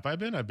today. Have I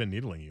been? I've been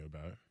needling you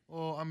about it.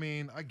 Well, I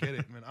mean, I get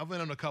it, man. I've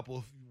been on a couple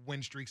of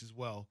win streaks as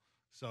well.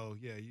 So,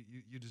 yeah,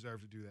 you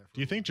deserve to do that.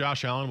 Do you think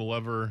Josh Allen will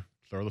ever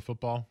throw the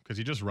football? Because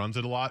he just runs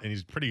it a lot, and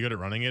he's pretty good at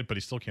running it, but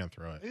he still can't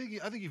throw it.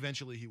 I think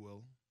eventually he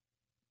will.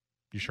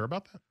 You sure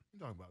about that?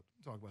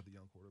 Talk about the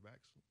young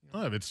quarterbacks.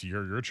 Oh, it's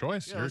your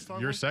choice. Yeah,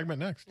 your segment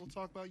next. We'll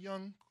talk about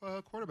young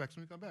quarterbacks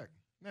when we come back.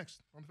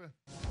 Next on the Fan.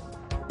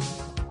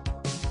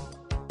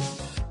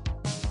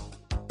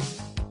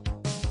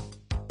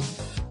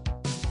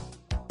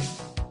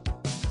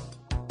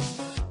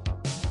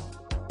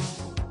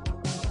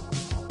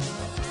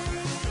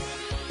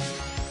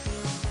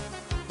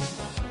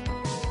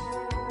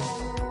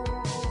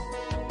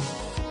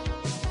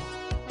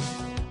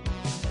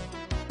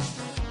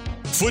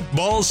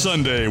 Football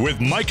Sunday with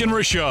Mike and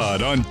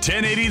Rashad on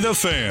 1080 The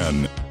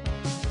Fan.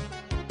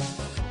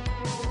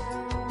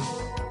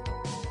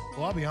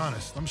 Well, I'll be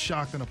honest. I'm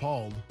shocked and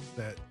appalled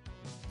that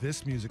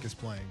this music is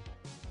playing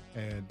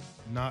and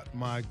not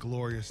my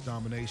glorious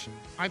domination.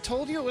 I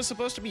told you it was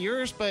supposed to be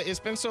yours, but it's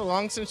been so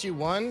long since you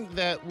won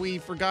that we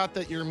forgot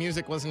that your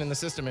music wasn't in the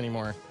system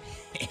anymore.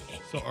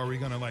 So are we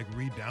going to like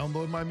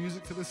re-download my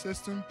music to the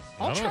system?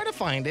 I'll try to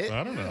find it.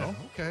 I don't know.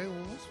 Okay,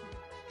 well,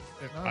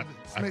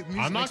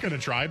 I'm not going to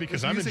try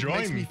because I'm enjoying.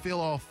 Makes me feel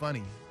all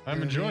funny.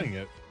 I'm enjoying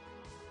it.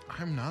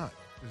 I'm not,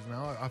 because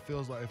now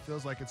it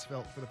feels like it's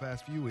felt for the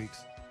past few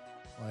weeks,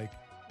 like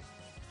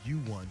you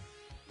won.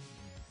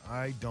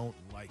 I don't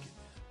like it.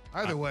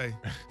 Either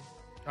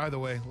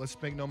way,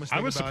 let's make no mistake.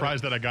 I was about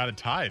surprised that I got it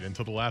tied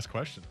until the last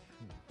question.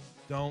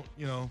 Don't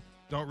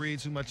read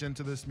too much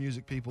into this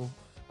music, people.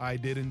 I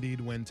did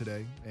indeed win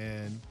today,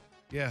 and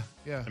yeah.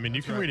 I mean,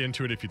 you can read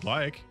into it if you'd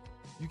like.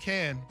 You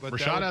can, but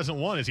Rashad hasn't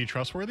won. Is he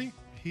trustworthy?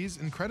 He's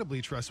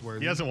incredibly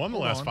trustworthy. He hasn't won the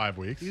last 5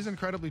 weeks. He's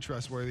incredibly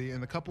trustworthy.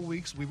 In the couple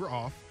weeks we were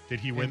off. Did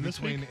he win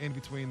this week? In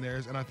between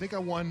theirs, and I think I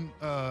won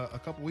a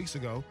couple weeks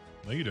ago.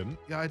 No, you didn't.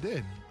 Yeah, I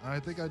did. I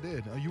think I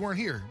did. You weren't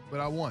here, but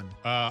I won.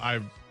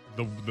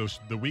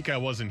 The week I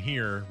wasn't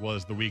here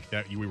was the week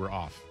that we were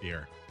off the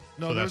air.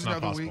 No, so there was that's not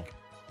another possible. week.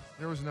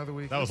 There was another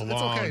week. That was a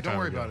long It's okay. time Don't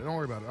worry ago. about it. Don't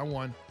worry about it. I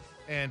won,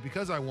 and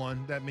because I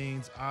won, that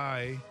means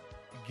I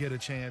get a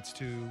chance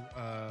to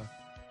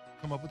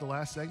come up with the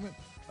last segment.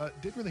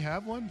 Didn't really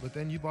have one, but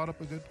then you brought up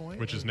a good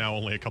point. Which is now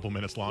only a couple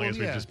minutes long as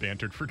we've just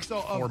bantered for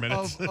 4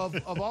 minutes.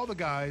 of all the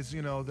guys,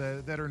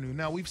 that are new.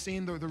 Now, we've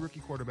seen the rookie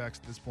quarterbacks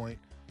at this point.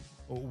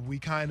 We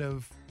kind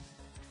of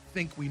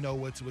think we know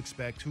what to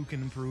expect, who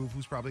can improve,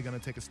 who's probably going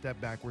to take a step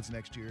backwards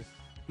next year,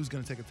 who's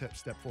going to take a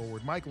step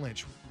forward. Mike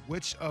Lynch,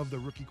 which of the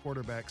rookie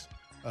quarterbacks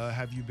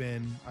have you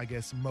been, I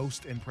guess,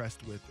 most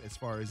impressed with as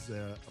far as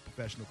a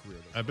professional career?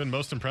 I've been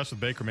most impressed with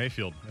Baker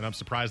Mayfield, and I'm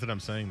surprised that I'm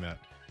saying that.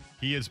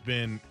 He has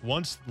been,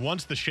 once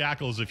the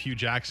shackles of Hugh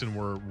Jackson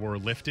were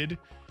lifted,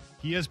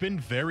 he has been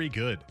very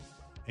good.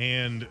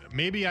 And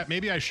maybe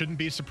I shouldn't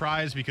be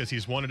surprised because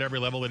he's won at every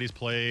level that he's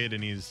played,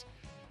 and he's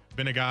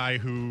been a guy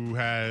who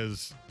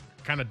has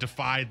kind of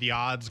defied the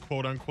odds,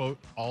 quote unquote,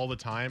 all the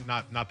time.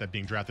 Not that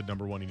being drafted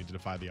number one, you need to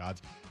defy the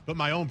odds, but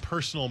my own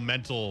personal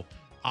mental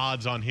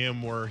odds on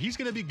him were he's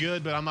going to be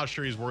good, but I'm not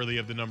sure he's worthy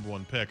of the number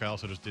one pick. I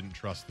also just didn't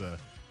trust the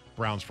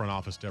Browns front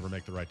office to ever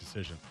make the right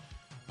decision.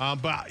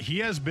 But he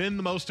has been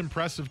the most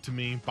impressive to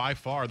me by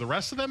far. The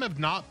rest of them have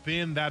not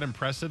been that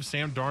impressive.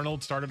 Sam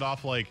Darnold started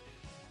off like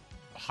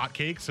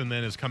hotcakes and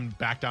then has come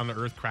back down to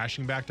earth,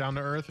 crashing back down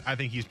to earth. I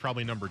think he's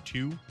probably number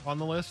 2 on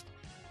the list.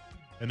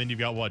 And then you've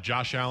got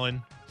Josh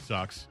Allen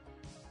sucks.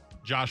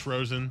 Josh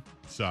Rosen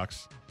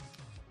sucks.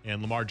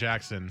 And Lamar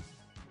Jackson,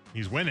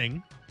 he's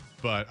winning,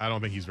 but I don't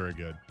think he's very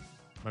good.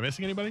 Am I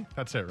missing anybody?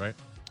 That's it, right?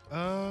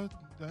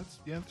 That's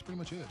pretty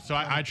much it. So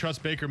I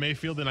trust Baker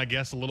Mayfield and I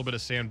guess a little bit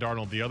of Sam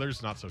Darnold. The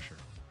others, not so sure.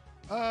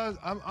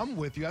 I'm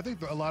with you. I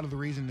think a lot of the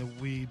reason that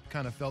we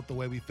kind of felt the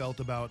way we felt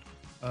about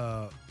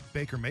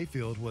Baker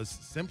Mayfield was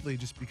simply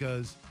just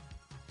because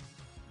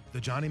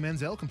the Johnny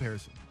Manziel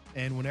comparison.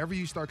 And whenever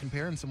you start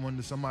comparing someone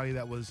to somebody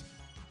that was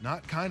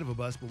not kind of a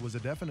bust, but was a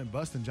definite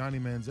bust in Johnny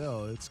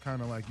Manziel, it's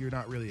kind of like you're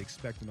not really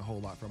expecting a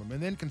whole lot from him.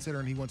 And then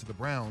considering he went to the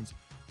Browns,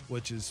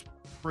 which is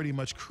pretty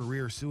much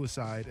career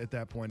suicide at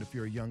that point if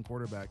you're a young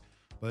quarterback.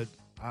 But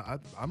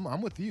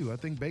I'm with you. I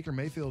think Baker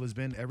Mayfield has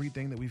been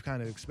everything that we've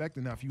kind of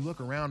expected. Now, if you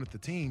look around at the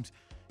teams,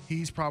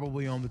 he's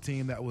probably on the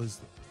team that was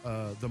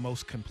the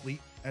most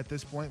complete at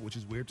this point, which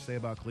is weird to say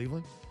about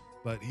Cleveland.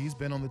 But he's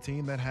been on the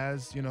team that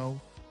has,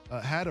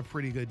 had a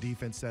pretty good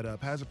defense set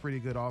up, has a pretty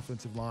good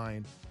offensive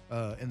line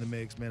in the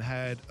mix, man,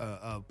 had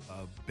a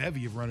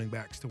bevy of running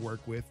backs to work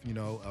with,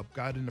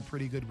 gotten a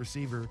pretty good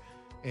receiver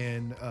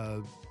and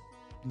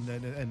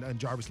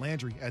Jarvis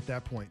Landry at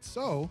that point.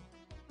 So,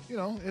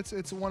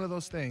 it's one of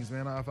those things,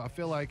 man. I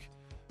feel like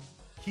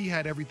he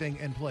had everything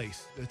in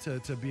place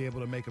to be able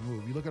to make a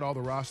move. You look at all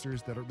the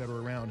rosters that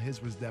are around, his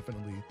was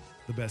definitely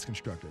the best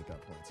constructed at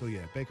that point. So,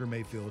 yeah, Baker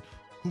Mayfield,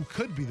 who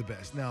could be the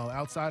best. Now,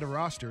 outside of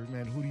roster,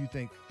 man, who do you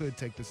think could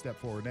take the step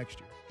forward next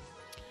year?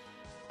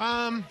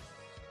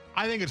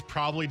 I think it's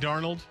probably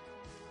Darnold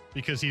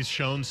because he's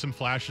shown some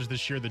flashes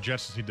this year. The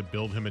Jets just need to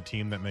build him a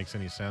team that makes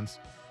any sense.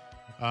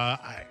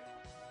 I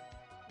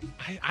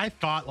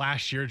thought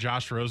last year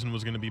Josh Rosen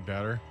was going to be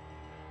better.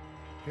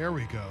 There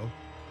we go.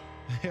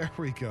 There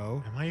we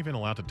go. Am I even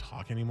allowed to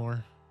talk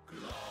anymore?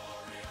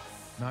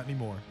 Not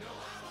anymore.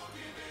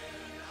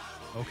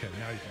 Okay,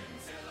 now you can.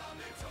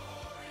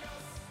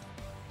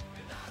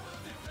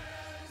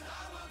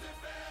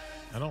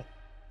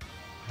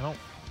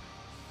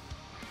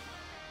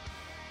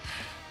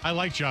 I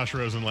liked Josh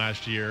Rosen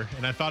last year,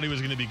 and I thought he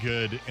was going to be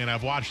good, and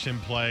I've watched him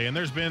play, and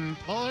there's been,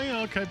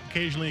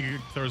 occasionally he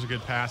throws a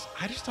good pass.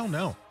 I just don't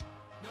know.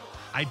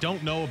 I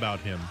don't know about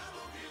him.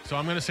 So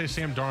I'm going to say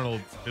Sam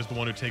Darnold is the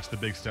one who takes the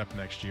big step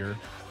next year.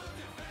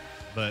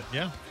 But,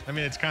 yeah,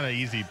 it's kind of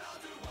easy,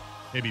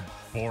 maybe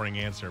boring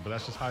answer, but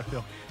that's just how I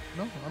feel.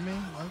 No,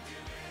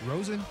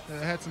 Rosen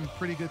had some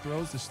pretty good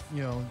throws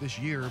this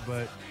year,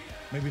 but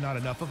maybe not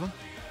enough of them.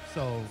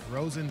 So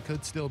Rosen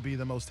could still be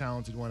the most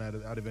talented one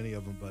out of any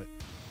of them. But,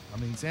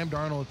 Sam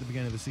Darnold at the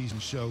beginning of the season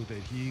showed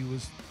that he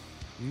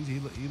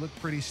looked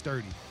pretty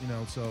sturdy,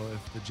 So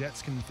if the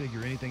Jets can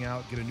figure anything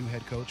out, get a new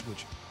head coach,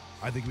 which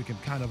I think we can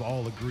kind of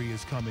all agree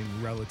is coming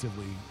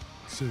relatively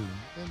soon,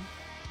 then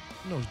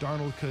who knows,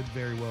 Darnold could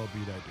very well be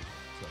that dude.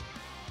 So.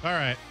 All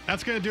right,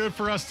 that's going to do it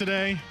for us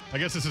today. I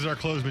guess this is our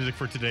close music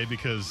for today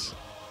because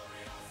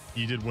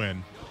you did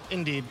win.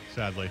 Indeed.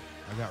 Sadly.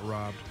 I got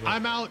robbed.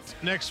 I'm out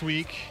next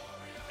week.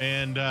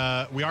 And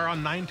we are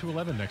on 9 to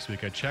 11 next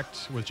week. I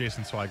checked with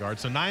Jason Swigard.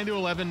 So 9 to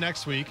 11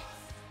 next week.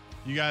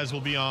 You guys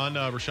will be on.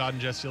 Rashad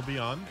and Jesse will be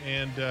on.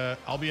 And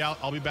I'll be out.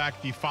 I'll be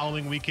back the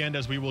following weekend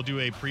as we will do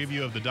a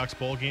preview of the Ducks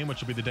bowl game,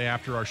 which will be the day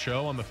after our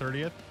show on the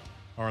 30th.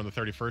 Or on the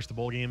 31st, the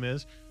bowl game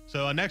is.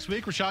 So next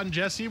week, Rashad and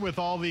Jesse with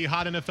all the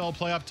hot NFL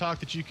playoff talk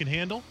that you can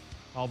handle.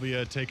 I'll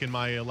be taking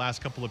my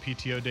last couple of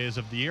PTO days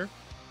of the year.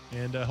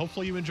 And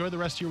hopefully you enjoy the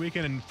rest of your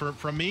weekend. And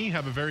from me,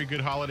 have a very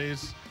good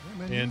holidays.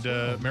 Yeah, man,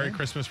 and Merry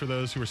Christmas for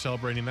those who are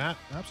celebrating that.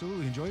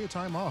 Absolutely. Enjoy your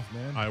time off,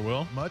 man. I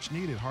will. Much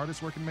needed.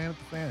 Hardest working man at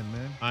the fan,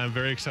 man. I'm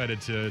very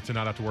excited to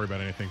not have to worry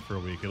about anything for a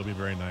week. It'll be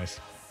very nice.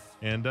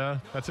 And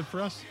that's it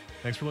for us.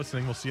 Thanks for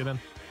listening. We'll see you then.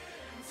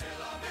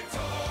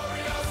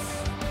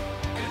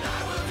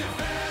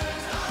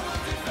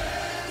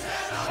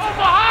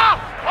 Omaha!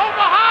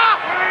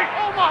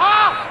 Omaha!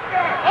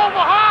 Omaha!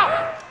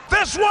 Omaha!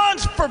 This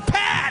one's for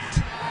Pat!